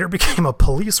nurse, later became a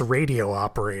police radio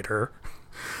operator.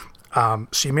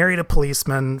 She married a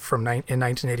policeman in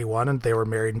 1981, and they were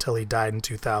married until he died in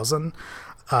 2000.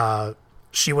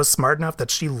 She was smart enough that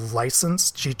she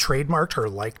trademarked her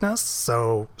likeness,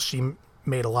 so she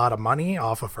made a lot of money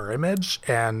off of her image,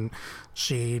 and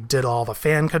she did all the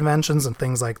fan conventions and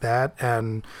things like that,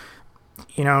 and,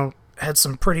 had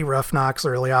some pretty rough knocks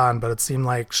early on, but it seemed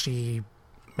like she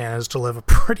managed to live a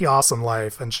pretty awesome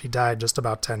life, and she died just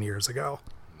about 10 years ago.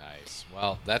 Nice.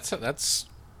 Well, that's It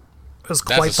was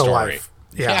quite the life.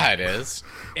 Yeah, it is.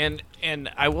 And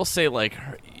I will say, like,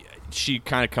 she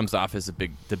kind of comes off as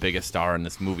the biggest star in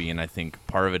this movie, and I think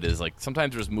part of it is like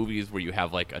sometimes there's movies where you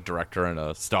have like a director and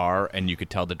a star, and you could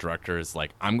tell the director is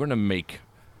like, I'm gonna make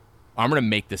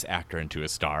this actor into a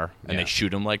star, and they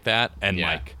shoot him like that, and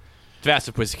like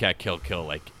Faster Pussycat Kill Kill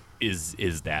like is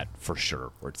that for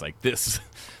sure, where it's like this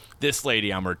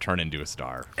lady I'm gonna turn into a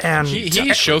star. And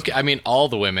he showed. I mean, all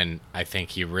the women. I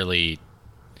think he really.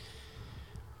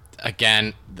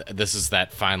 Again, this is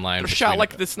that fine line. They're shot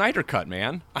like the Snyder Cut,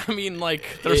 man. I mean, like,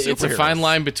 it's a fine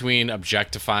line between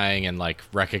objectifying and like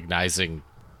recognizing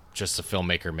just a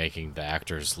filmmaker making the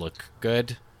actors look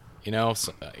good, you know.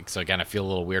 So again, I feel a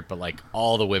little weird, but like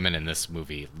all the women in this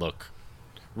movie look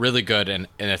really good, and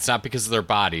it's not because of their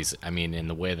bodies. I mean, in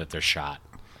the way that they're shot,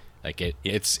 like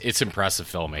it's impressive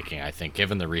filmmaking. I think,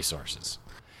 given the resources.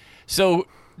 So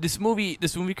this movie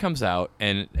comes out,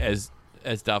 and as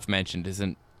Duff mentioned,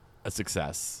 isn't a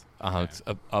success. It's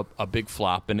a big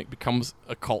flop, and it becomes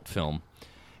a cult film.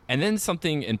 And then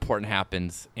something important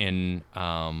happens in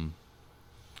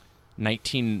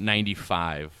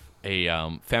 1995.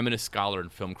 A feminist scholar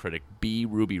and film critic, B.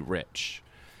 Ruby Rich,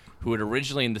 who had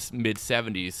originally in the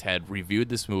mid-'70s had reviewed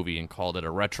this movie and called it a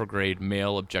retrograde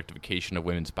male objectification of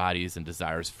women's bodies and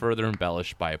desires further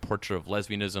embellished by a portrait of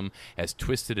lesbianism as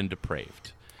twisted and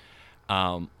depraved.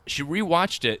 She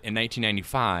rewatched it in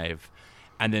 1995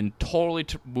 and then totally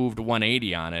moved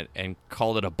 180 on it and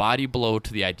called it a body blow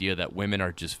to the idea that women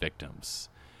are just victims.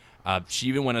 She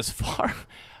even went as far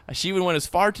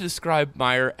to describe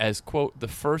Meyer as, quote, the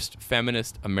first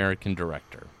feminist American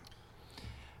director.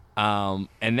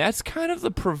 And that's kind of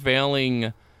the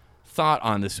prevailing thought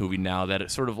on this movie now, that it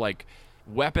sort of like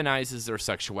weaponizes their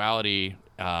sexuality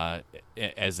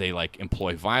as they like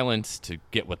employ violence to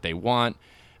get what they want.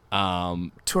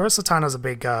 Tura Satana's a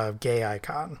big gay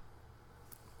icon.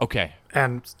 Okay.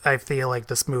 And I feel like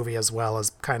this movie as well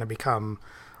has kind of become,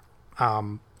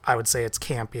 I would say it's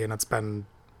campy, and it's been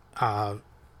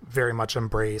very much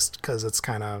embraced because it's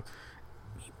kind of,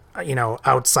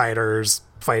 outsiders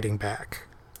fighting back.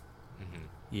 Mm-hmm.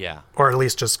 Yeah. Or at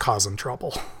least just causing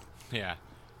trouble. Yeah.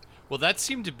 Well, that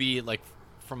seemed to be like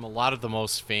from a lot of the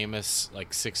most famous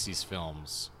like 60s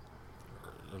films, or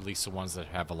at least the ones that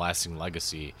have a lasting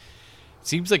legacy. It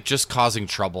seems like just causing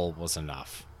trouble was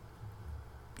enough.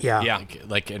 Yeah.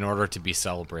 Like in order to be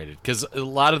celebrated. Because a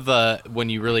lot of when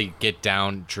you really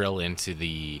drill into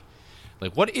the,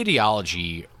 like, what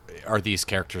ideology are these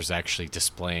characters actually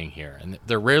displaying here? And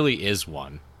there rarely is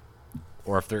one.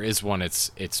 Or if there is one,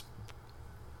 it's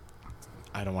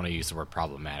I don't want to use the word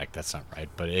problematic. That's not right.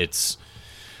 But it's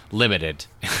limited,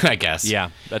 I guess.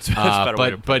 Yeah, that's a better way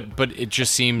to put it. But it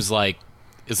just seems like,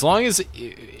 as long as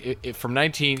from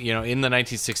in the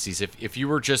 1960s, if you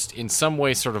were just in some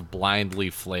way sort of blindly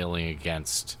flailing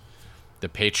against the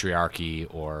patriarchy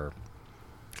or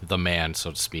the man,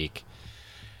 so to speak,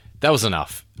 that was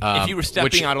enough. If you were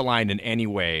stepping out of line in any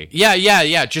way.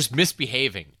 Yeah, just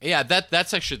misbehaving. Yeah,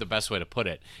 that's actually the best way to put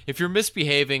it. If you're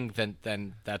misbehaving,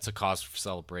 then that's a cause for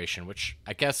celebration, which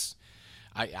I guess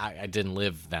I didn't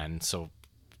live then, so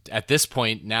at this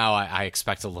point now I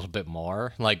expect a little bit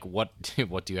more. Like, what do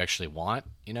you actually want?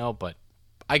 But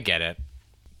I get it.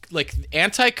 Like,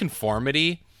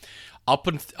 anti-conformity up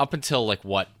until like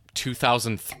what,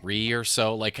 2003 or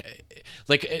so,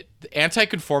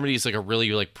 anti-conformity is like a really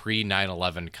like pre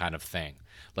 9/11 kind of thing.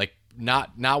 Like,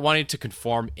 not wanting to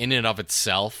conform in and of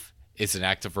itself is an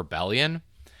act of rebellion.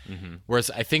 Mm-hmm. Whereas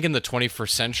I think in the 21st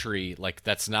century, like,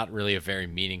 that's not really a very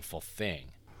meaningful thing.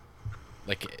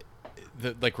 Like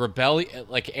rebellion,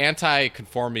 like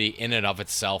anti-conformity in and of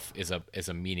itself is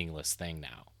a meaningless thing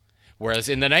now. Whereas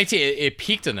in it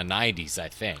peaked in the 90s, I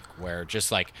think, where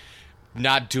just like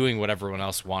not doing what everyone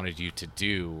else wanted you to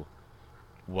do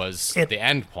was the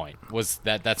end point. Was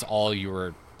that's all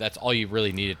you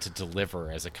really needed to deliver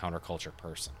as a counterculture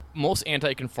person. Most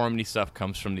anti-conformity stuff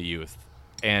comes from the youth,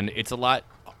 and it's a lot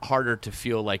harder to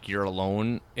feel like you're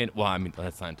alone well, I mean,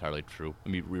 that's not entirely true.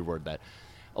 Let me reword that.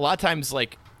 A lot of times,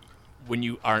 like, when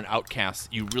you are an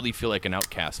outcast, you really feel like an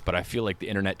outcast, but I feel like the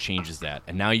internet changes that,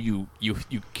 and now you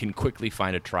can quickly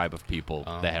find a tribe of people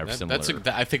that have similar.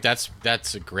 I think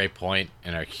that's a great point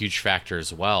and a huge factor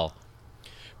as well.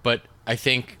 But I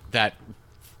think that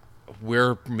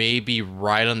we're maybe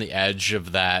right on the edge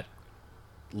of that,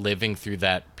 living through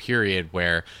that period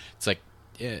where it's like,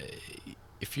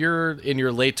 if you're in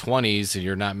your late 20s and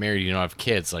you're not married, you don't have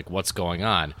kids, like, what's going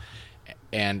on?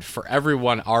 And for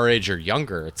everyone our age or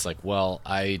younger, it's like, well,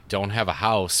 I don't have a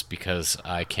house because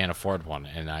I can't afford one,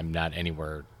 and I'm not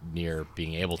anywhere near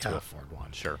being able to afford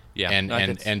one. Sure. Yeah.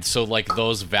 And so like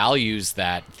those values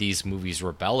that these movies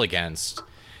rebel against,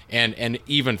 and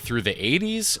even through the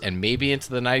 80s and maybe into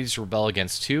the 90s rebel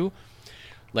against too,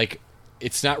 like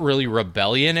it's not really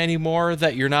rebellion anymore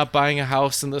that you're not buying a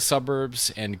house in the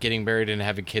suburbs and getting married and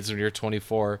having kids when you're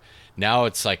 24. Now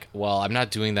it's like, well, I'm not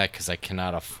doing that because I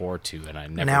cannot afford to, and I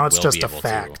never now it's will just be a able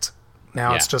fact. to.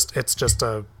 Now Yeah. it's just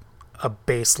a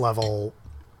base level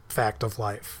fact of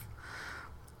life.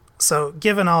 So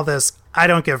given all this, I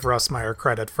don't give Russ Meyer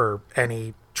credit for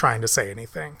any trying to say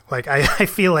anything. Like I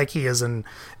feel like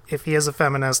if he is a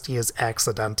feminist, he is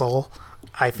accidental.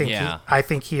 I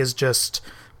think he is just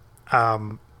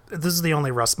this is the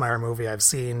only Russ Meyer movie I've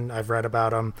seen. I've read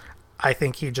about him. I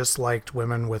think he just liked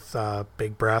women with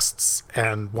big breasts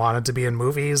and wanted to be in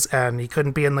movies, and he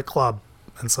couldn't be in the club,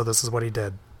 and so this is what he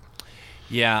did.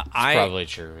 Yeah, Probably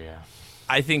true, yeah.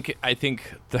 I think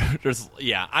there's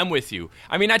I'm with you.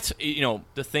 I mean, that's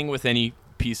the thing with any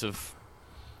piece of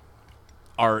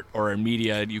art or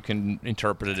media, you can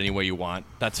interpret it any way you want.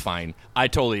 That's fine. I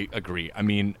totally agree. I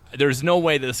mean, there's no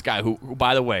way that this guy who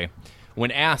by the way, when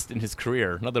asked in his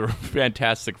career, another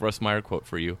fantastic Russ Meyer quote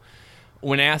for you,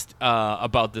 when asked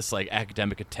about this like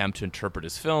academic attempt to interpret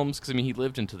his films, because I mean he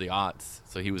lived into the aughts,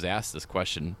 so he was asked this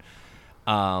question.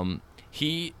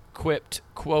 He quipped,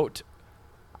 "quote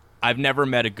I've never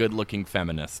met a good-looking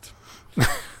feminist."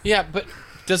 Yeah, but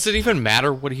does it even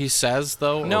matter what he says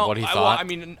though, No, or what he thought? well, I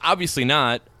mean, obviously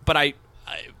not. But I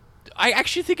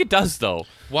actually think it does, though.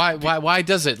 Why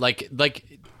does it? Like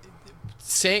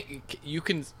say you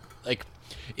can like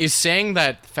is saying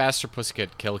that Faster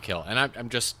Pussycat Kill Kill, and I'm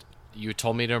just you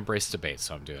told me to embrace debate,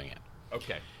 so I'm doing it.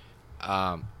 Okay.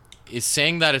 Is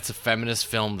saying that it's a feminist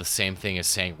film the same thing as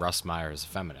saying Russ Meyer is a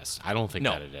feminist? I don't think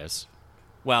No. that it is.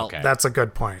 Well, Okay. That's a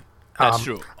good point. that's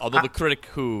true. Although the critic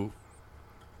who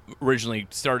originally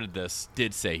started this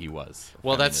did say he was.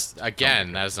 Well, that's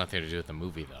again, that has nothing to do with the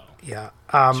movie, though. Yeah.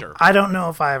 Sure. I don't know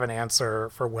if I have an answer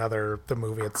for whether the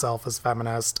movie itself is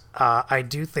feminist. I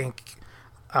do think,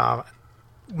 might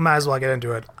as well get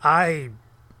into it. I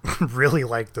really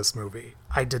like this movie.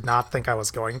 I did not think I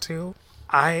was going to.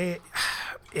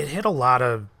 It hit a lot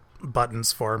of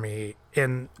buttons for me,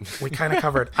 and we kind of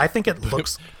covered. I think it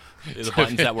looks. The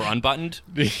buttons that were unbuttoned.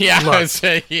 Yeah, Look, I would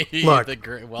say look,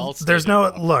 well There's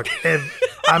no look.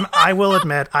 I will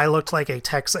admit, I looked like a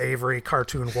Tex Avery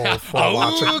cartoon wolf while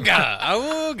watching.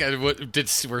 Ooga.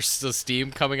 Were the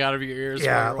steam coming out of your ears?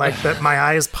 Yeah, like that. My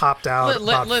eyes popped out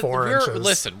about 4 inches.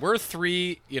 Listen, we're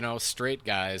three, straight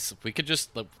guys. We could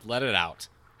just let it out.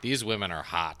 These women are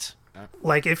hot.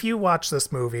 Like if you watch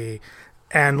this movie,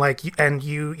 and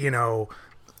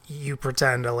you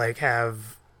pretend to like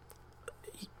have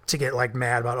to get like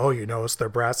mad about you notice their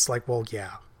breasts. Like, well,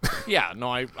 yeah. Yeah, no,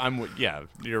 I'm. Yeah,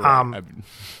 you're right.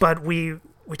 But we It's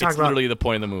talked about literally the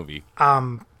point of the movie.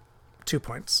 2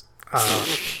 points.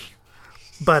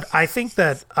 But I think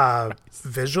that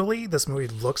visually, this movie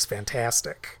looks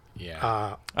fantastic.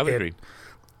 Yeah, I would agree.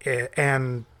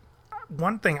 And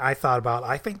one thing I thought about,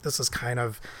 I think this is kind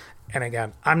of, and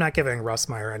again, I'm not giving Russ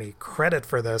Meyer any credit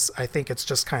for this. I think it's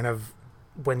just kind of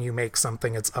when you make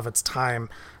something, it's of its time.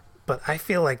 But I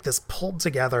feel like this pulled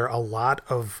together a lot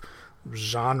of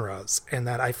genres, and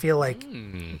that I feel like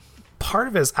part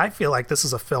of it is I feel like this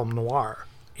is a film noir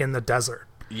in the desert.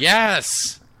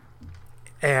 yes.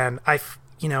 And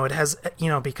it has,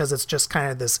 because it's just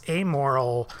kind of this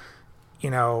amoral,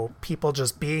 people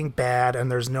just being bad,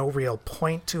 and there's no real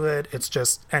point to it. It's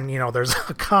just, and there's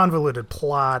a convoluted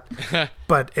plot,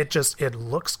 but it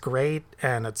looks great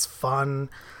and it's fun.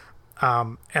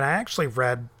 And I actually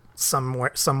read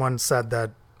someone said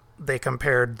that they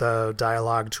compared the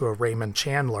dialogue to a Raymond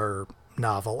Chandler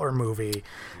novel or movie.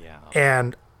 Yeah.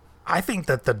 And I think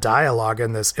that the dialogue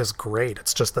in this is great.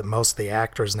 It's just that most of the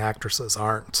actors and actresses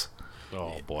aren't.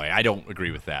 Oh boy, I don't agree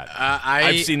with that.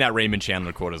 I've seen that Raymond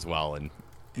Chandler quote as well, and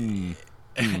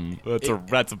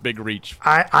that's a big reach.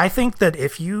 I think that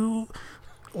if you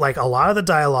like, a lot of the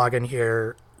dialogue in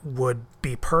here would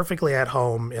be perfectly at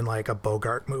home in like a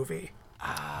Bogart movie.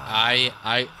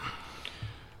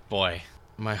 Boy,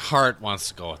 my heart wants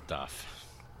to go with Duff.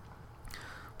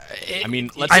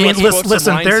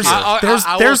 Listen. There's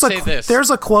There's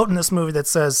a quote in this movie that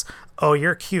says, "Oh,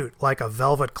 you're cute, like a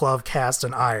velvet glove cast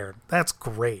in iron." That's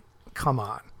great. Come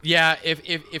on. Yeah,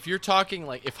 if you're talking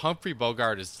like if Humphrey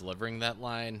Bogart is delivering that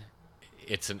line,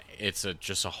 it's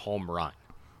just a home run.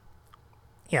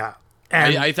 Yeah,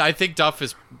 and I think Duff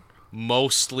is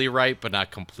mostly right, but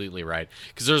not completely right,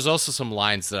 because there's also some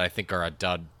lines that I think are a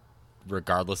dud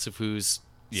regardless of who's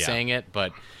saying it.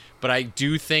 But I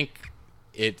do think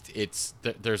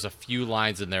there's a few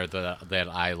lines in there that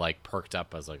I like perked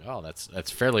up. I was like, oh,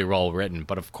 that's fairly well written.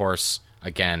 But of course,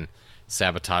 again,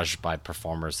 sabotaged by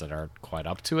performers that aren't quite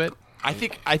up to it. I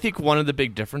think one of the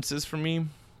big differences for me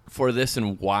for this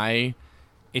and why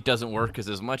it doesn't work is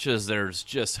as much as there's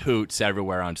just hoots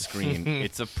everywhere on screen,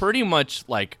 it's a pretty much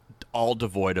like all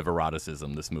devoid of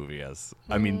eroticism, this movie is.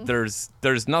 I mean, there's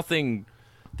nothing,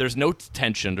 there's no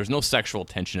tension, there's no sexual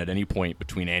tension at any point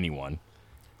between anyone.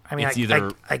 I mean,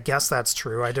 I guess that's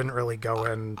true. I didn't really go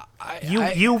in.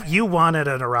 You wanted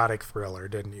an erotic thriller,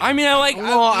 didn't you? I mean,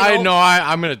 I'm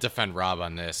going to defend Rob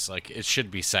on this. Like, it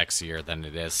should be sexier than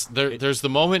it is. There's the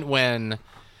moment when,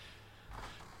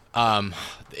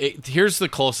 here's the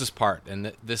closest part,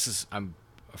 and this is, I'm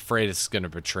afraid it's going to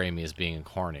betray me as being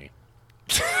corny.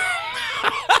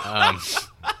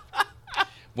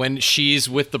 When she's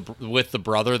with the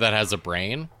brother that has a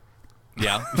brain.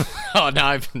 Yeah. Oh,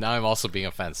 now I'm also being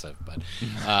offensive, but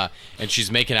and she's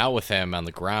making out with him on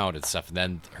the ground and stuff, and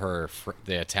then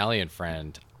the Italian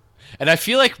friend, and I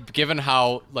feel like given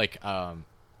how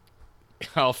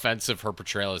offensive her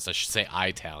portrayal is, I should say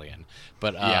Italian,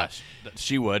 but yeah,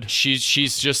 she would.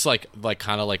 She's just like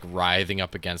kind of like writhing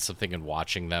up against something and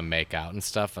watching them make out and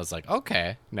stuff. I was like,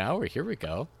 okay, here we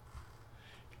go.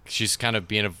 She's kind of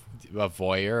being a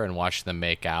voyeur and watching them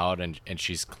make out, and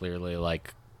she's clearly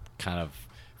like kind of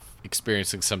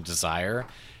experiencing some desire.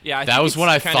 Yeah, that was when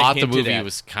I thought the movie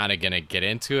was kind of gonna get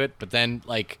into it, but then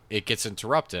like it gets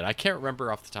interrupted. I can't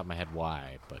remember off the top of my head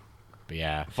why, but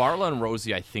yeah. Varla and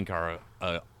Rosie, I think, are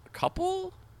a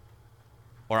couple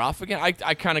or off again.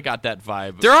 I kind of got that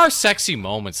vibe. There are sexy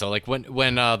moments though, like when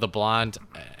the blonde,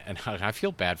 and I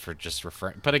feel bad for just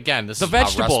referring, but again, this the is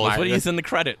vegetables. What he's in the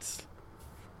credits.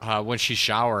 When she's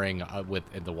showering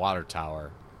in the water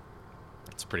tower,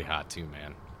 it's pretty hot too,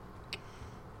 man.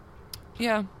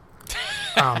 Yeah.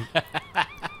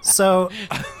 So,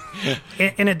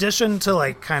 in addition to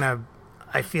like kind of,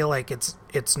 I feel like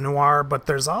it's noir, but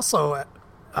there's also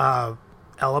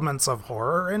elements of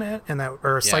horror in it,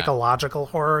 or psychological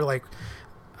horror. Like,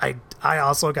 I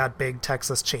also got big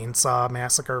Texas Chainsaw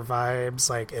Massacre vibes.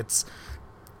 Like it's,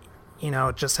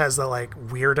 it just has the like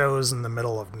weirdos in the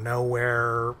middle of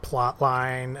nowhere plot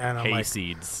line, and I'm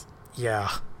hayseeds. Yeah,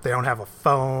 they don't have a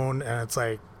phone, and it's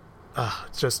like,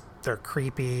 it's just. They're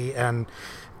creepy, and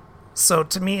so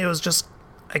to me it was just,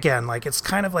 again, like it's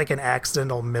kind of like an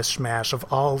accidental mishmash of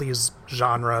all these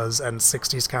genres and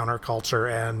 60s counterculture,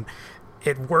 and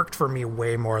it worked for me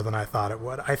way more than I thought it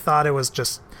would. I thought it was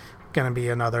just gonna be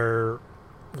another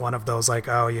one of those like,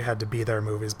 oh, you had to be there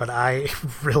movies, but I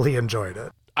really enjoyed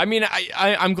it. I mean,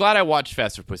 I'm glad I watched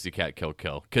Faster Pussycat Kill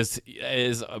Kill, because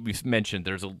as we've mentioned,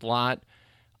 there's a lot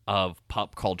of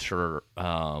pop culture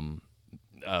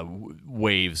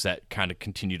waves that kind of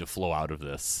continue to flow out of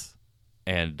this,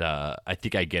 and I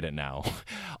think I get it now.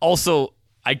 Also,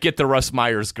 I get the Russ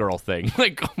Myers girl thing.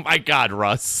 Like, oh my God,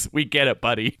 Russ, we get it,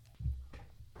 buddy.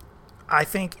 I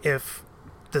think if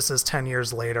this is 10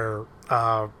 years later,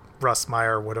 Russ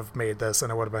Meyer would have made this,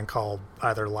 and it would have been called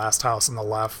either Last House on the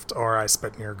Left or I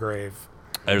Spit in Your Grave.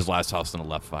 There's Last House on the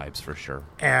Left vibes for sure.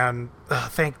 And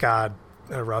thank God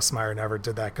Russ Meyer never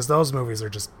did that, because those movies are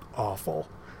just awful.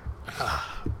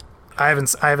 I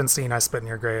haven't seen I Spit in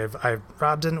Your Grave.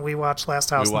 Rob, didn't we watch Last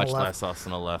House on the Left? We watched Last House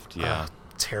on the Left, yeah.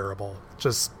 Terrible.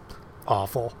 Just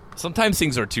awful. Sometimes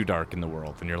things are too dark in the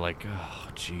world, and you're like, oh,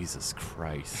 Jesus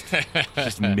Christ.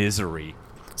 Just misery.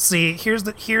 See, here's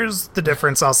the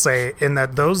difference, I'll say, in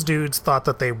that those dudes thought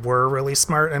that they were really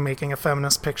smart in making a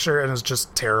feminist picture, and it was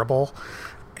just terrible.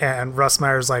 And Russ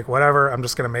Meyer's like, whatever, I'm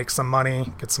just going to make some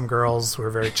money, get some girls who are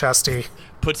very chesty.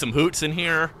 Put some hoots in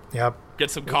here. Yep.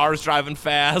 Get some cars driving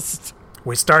fast.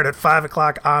 We start at 5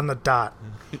 o'clock on the dot.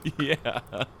 Yeah.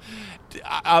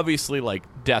 Obviously, like,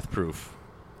 Death Proof.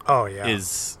 Oh, yeah.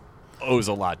 Owes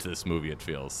a lot to this movie, it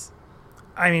feels.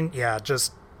 I mean, yeah,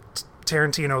 just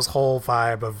Tarantino's whole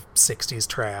vibe of 60s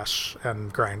trash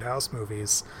and grindhouse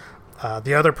movies.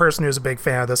 The other person who's a big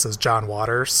fan of this is John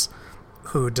Waters,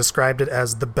 who described it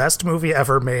as the best movie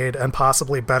ever made and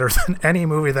possibly better than any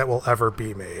movie that will ever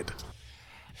be made.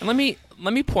 And let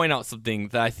me point out something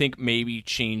that I think maybe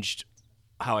changed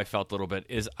how I felt a little bit.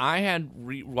 Is I had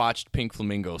rewatched Pink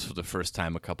Flamingos for the first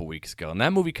time a couple weeks ago, and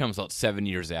that movie comes out 7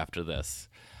 years after this.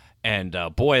 And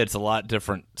boy, it's a lot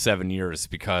different 7 years,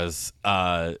 because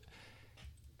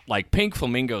like Pink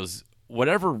Flamingos,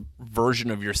 whatever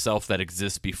version of yourself that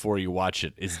exists before you watch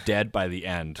it is dead by the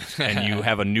end, and you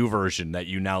have a new version that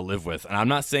you now live with. And I'm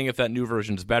not saying if that new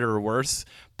version is better or worse,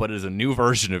 but as a new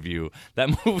version of you,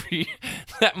 that movie,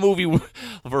 that movie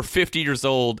for 50 years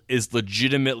old is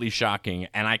legitimately shocking,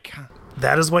 and I can't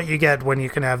That is what you get when you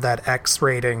can have that X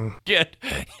rating.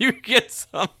 you get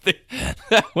something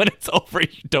that when it's over,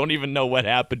 you don't even know what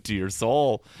happened to your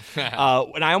soul.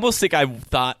 And I almost think I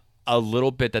thought a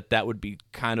little bit that would be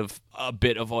kind of a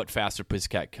bit of what Faster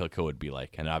Pussycat Kill Kill would be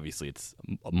like, and obviously it's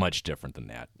much different than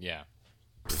that. Yeah.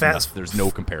 There's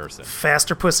no comparison.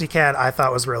 Faster Pussycat I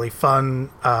thought was really fun.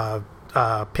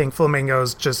 Pink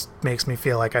Flamingos just makes me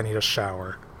feel like I need a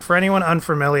shower. For anyone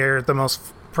unfamiliar,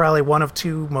 probably one of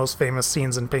two most famous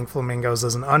scenes in Pink Flamingos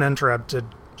is an uninterrupted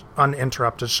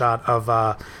shot of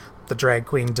the drag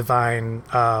queen Divine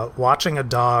watching a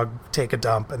dog take a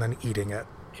dump and then eating it.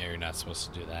 Yeah, you're not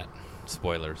supposed to do that.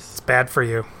 Spoilers. It's bad for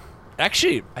you.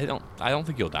 Actually, I don't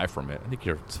think you'll die from it. I think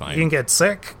it's fine. You can get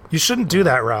sick. You shouldn't do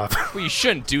that, Rob. Well, you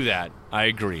shouldn't do that. I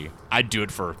agree. I'd do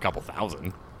it for a couple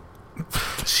thousand.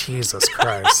 Jesus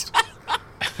Christ.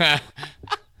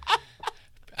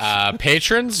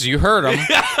 Patrons, you heard them.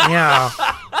 Yeah.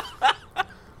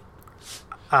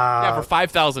 Yeah, for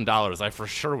 $5,000, I for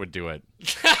sure would do it.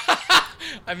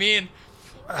 I mean,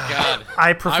 God,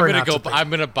 I prefer I'm not gonna to I'm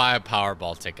gonna buy a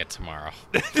Powerball ticket tomorrow,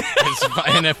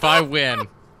 and if I win,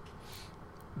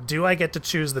 Do I get to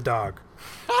choose the dog?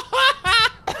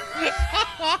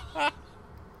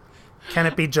 Can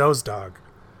it be Joe's dog?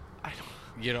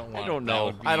 you don't want. I don't that know.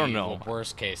 would be I don't know. the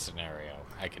worst case scenario.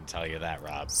 I can tell you that,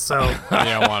 Rob. So, You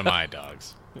don't want my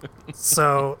dogs.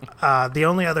 The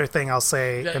only other thing I'll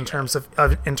say in terms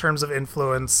of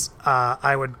influence,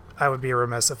 I would be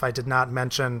remiss if I did not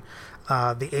mention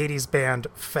the '80s band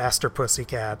Faster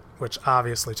Pussycat, which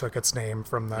obviously took its name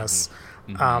from this.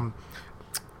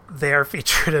 They are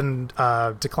featured in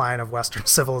Decline of Western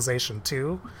Civilization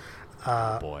 2.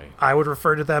 Oh boy. I would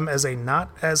refer to them as a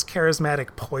not as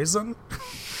charismatic Poison.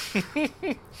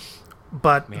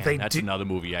 But Man, that's another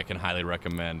movie I can highly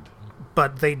recommend.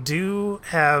 But they do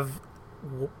have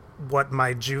what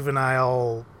my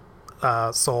juvenile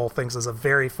soul thinks is a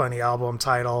very funny album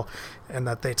title, and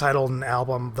that they titled an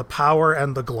album "The Power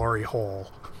and the Glory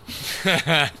Hole."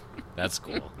 That's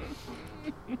cool.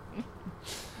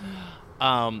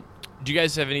 Do you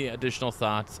guys have any additional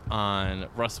thoughts on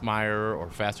Russ Meyer or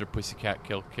Faster Pussycat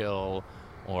Kill Kill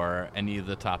or any of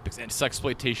the topics and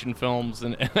sexploitation films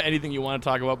and anything you want to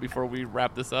talk about before we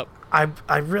wrap this up?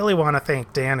 I really want to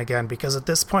thank Dan again, because at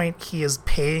this point he is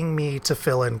paying me to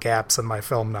fill in gaps in my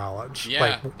film knowledge.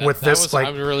 Yeah,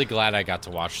 I'm really glad I got to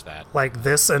watch that. Like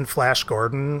this and Flash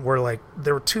Gordon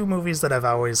there were two movies that I've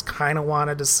always kind of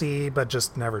wanted to see but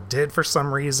just never did for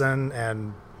some reason,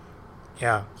 and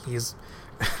yeah, he's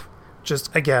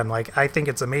just, again, I think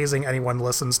it's amazing anyone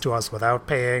listens to us without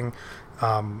paying,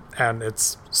 and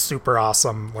it's super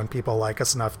awesome when people like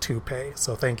us enough to pay.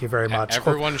 So thank you very much.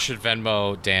 Everyone should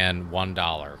Venmo Dan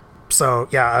 $1. So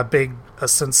yeah, a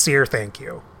sincere thank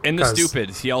you. And the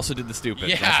Stupids. He also did the Stupids.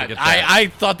 Yeah, I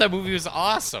thought that movie was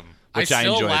awesome. Which I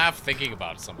still enjoyed. laugh thinking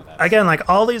about some of that. Again,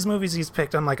 all these movies he's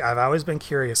picked, I'm I've always been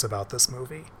curious about this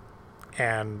movie,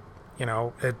 and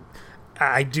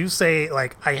I do say,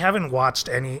 I haven't watched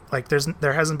any,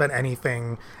 there hasn't been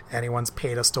anything anyone's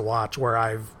paid us to watch where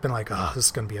I've been oh, this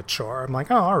is going to be a chore. I'm oh,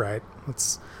 all right.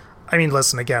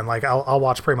 Listen, again, I'll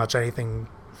watch pretty much anything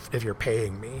if you're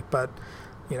paying me. But,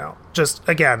 just,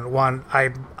 again,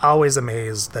 I'm always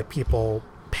amazed that people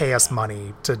pay us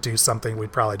money to do something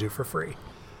we'd probably do for free.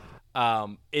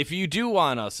 If you do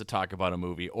want us to talk about a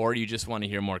movie, or you just want to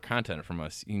hear more content from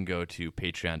us, you can go to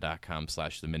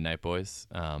patreon.com/themidnightboys.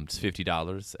 It's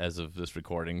 $50 as of this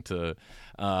recording to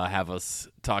have us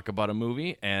talk about a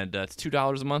movie, and it's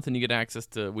 $2 a month, and you get access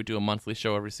to, we do a monthly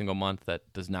show every single month that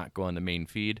does not go on the main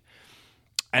feed.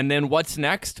 And then what's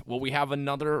next? Well, we have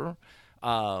another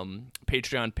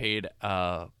Patreon paid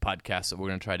podcast that we're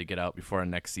going to try to get out before our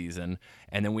next season,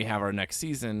 and then we have our next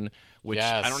season, which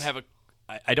Yes. I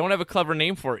don't have a clever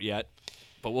name for it yet,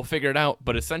 but we'll figure it out.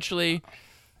 But essentially,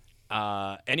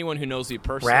 anyone who knows me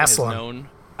personally has known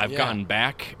I've gotten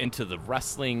back into the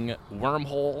wrestling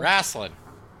wormhole. Wrestling.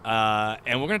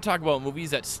 And we're going to talk about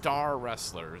movies that star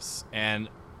wrestlers. And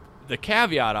the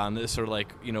caveat on this are they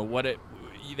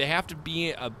have to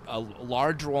be a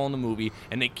large role in the movie,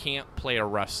 and they can't play a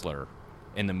wrestler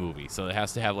in the movie. So it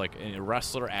has to have a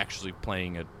wrestler actually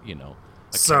playing a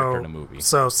character in a movie.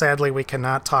 So sadly, we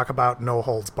cannot talk about No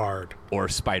Holds Barred. Or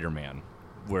Spider-Man,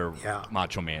 where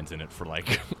Macho Man's in it for a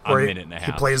minute and a half.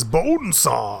 He plays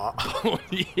Bonesaw.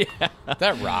 Yeah.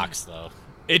 That rocks, though.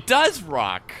 It does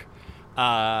rock.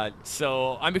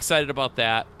 So I'm excited about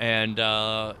that. And,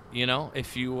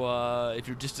 if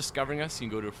you're just discovering us, you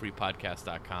can go to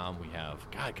freepodcast.com. We have,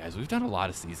 God, guys, we've done a lot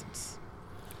of seasons.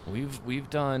 We've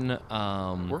done.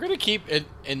 We're gonna keep it,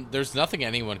 and there's nothing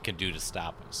anyone can do to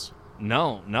stop us.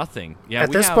 No, nothing. Yeah,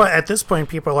 At this point,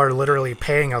 people are literally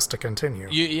paying us to continue.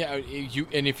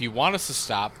 And if you want us to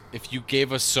stop, if you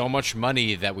gave us so much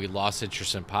money that we lost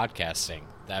interest in podcasting,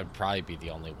 that would probably be the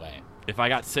only way. If I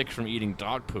got sick from eating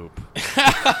dog poop.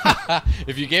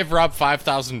 If you gave Rob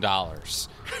 $5,000,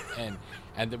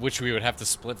 and which we would have to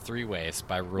split 3 ways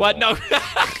by rule. What? No.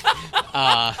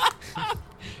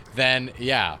 Then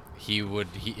yeah,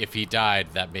 if he died,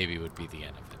 that maybe would be the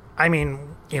end of it. I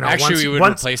mean, actually, we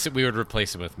would replace it. We would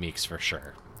replace it with Meeks for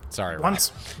sure. Sorry, Rob.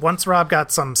 Once Rob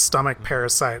got some stomach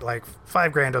parasite, like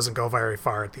 $5,000 doesn't go very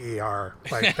far at the ER.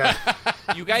 Like that.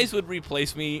 You guys would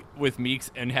replace me with Meeks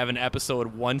and have an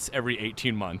episode once every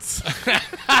 18 months.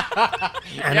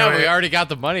 Yeah, we already got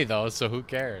the money though, so who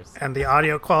cares? And the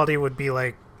audio quality would be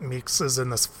like Meeks is in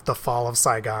the fall of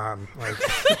Saigon. Like.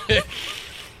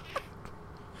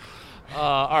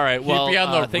 All right. Well, he'd be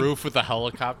on the roof with a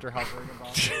helicopter hovering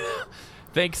above him.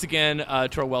 Thanks again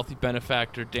to our wealthy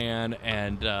benefactor Dan,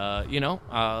 and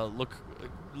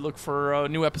look for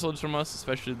new episodes from us,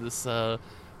 especially this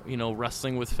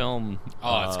wrestling with film.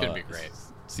 Oh, it's gonna be great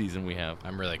season we have.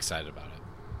 I'm really excited about it.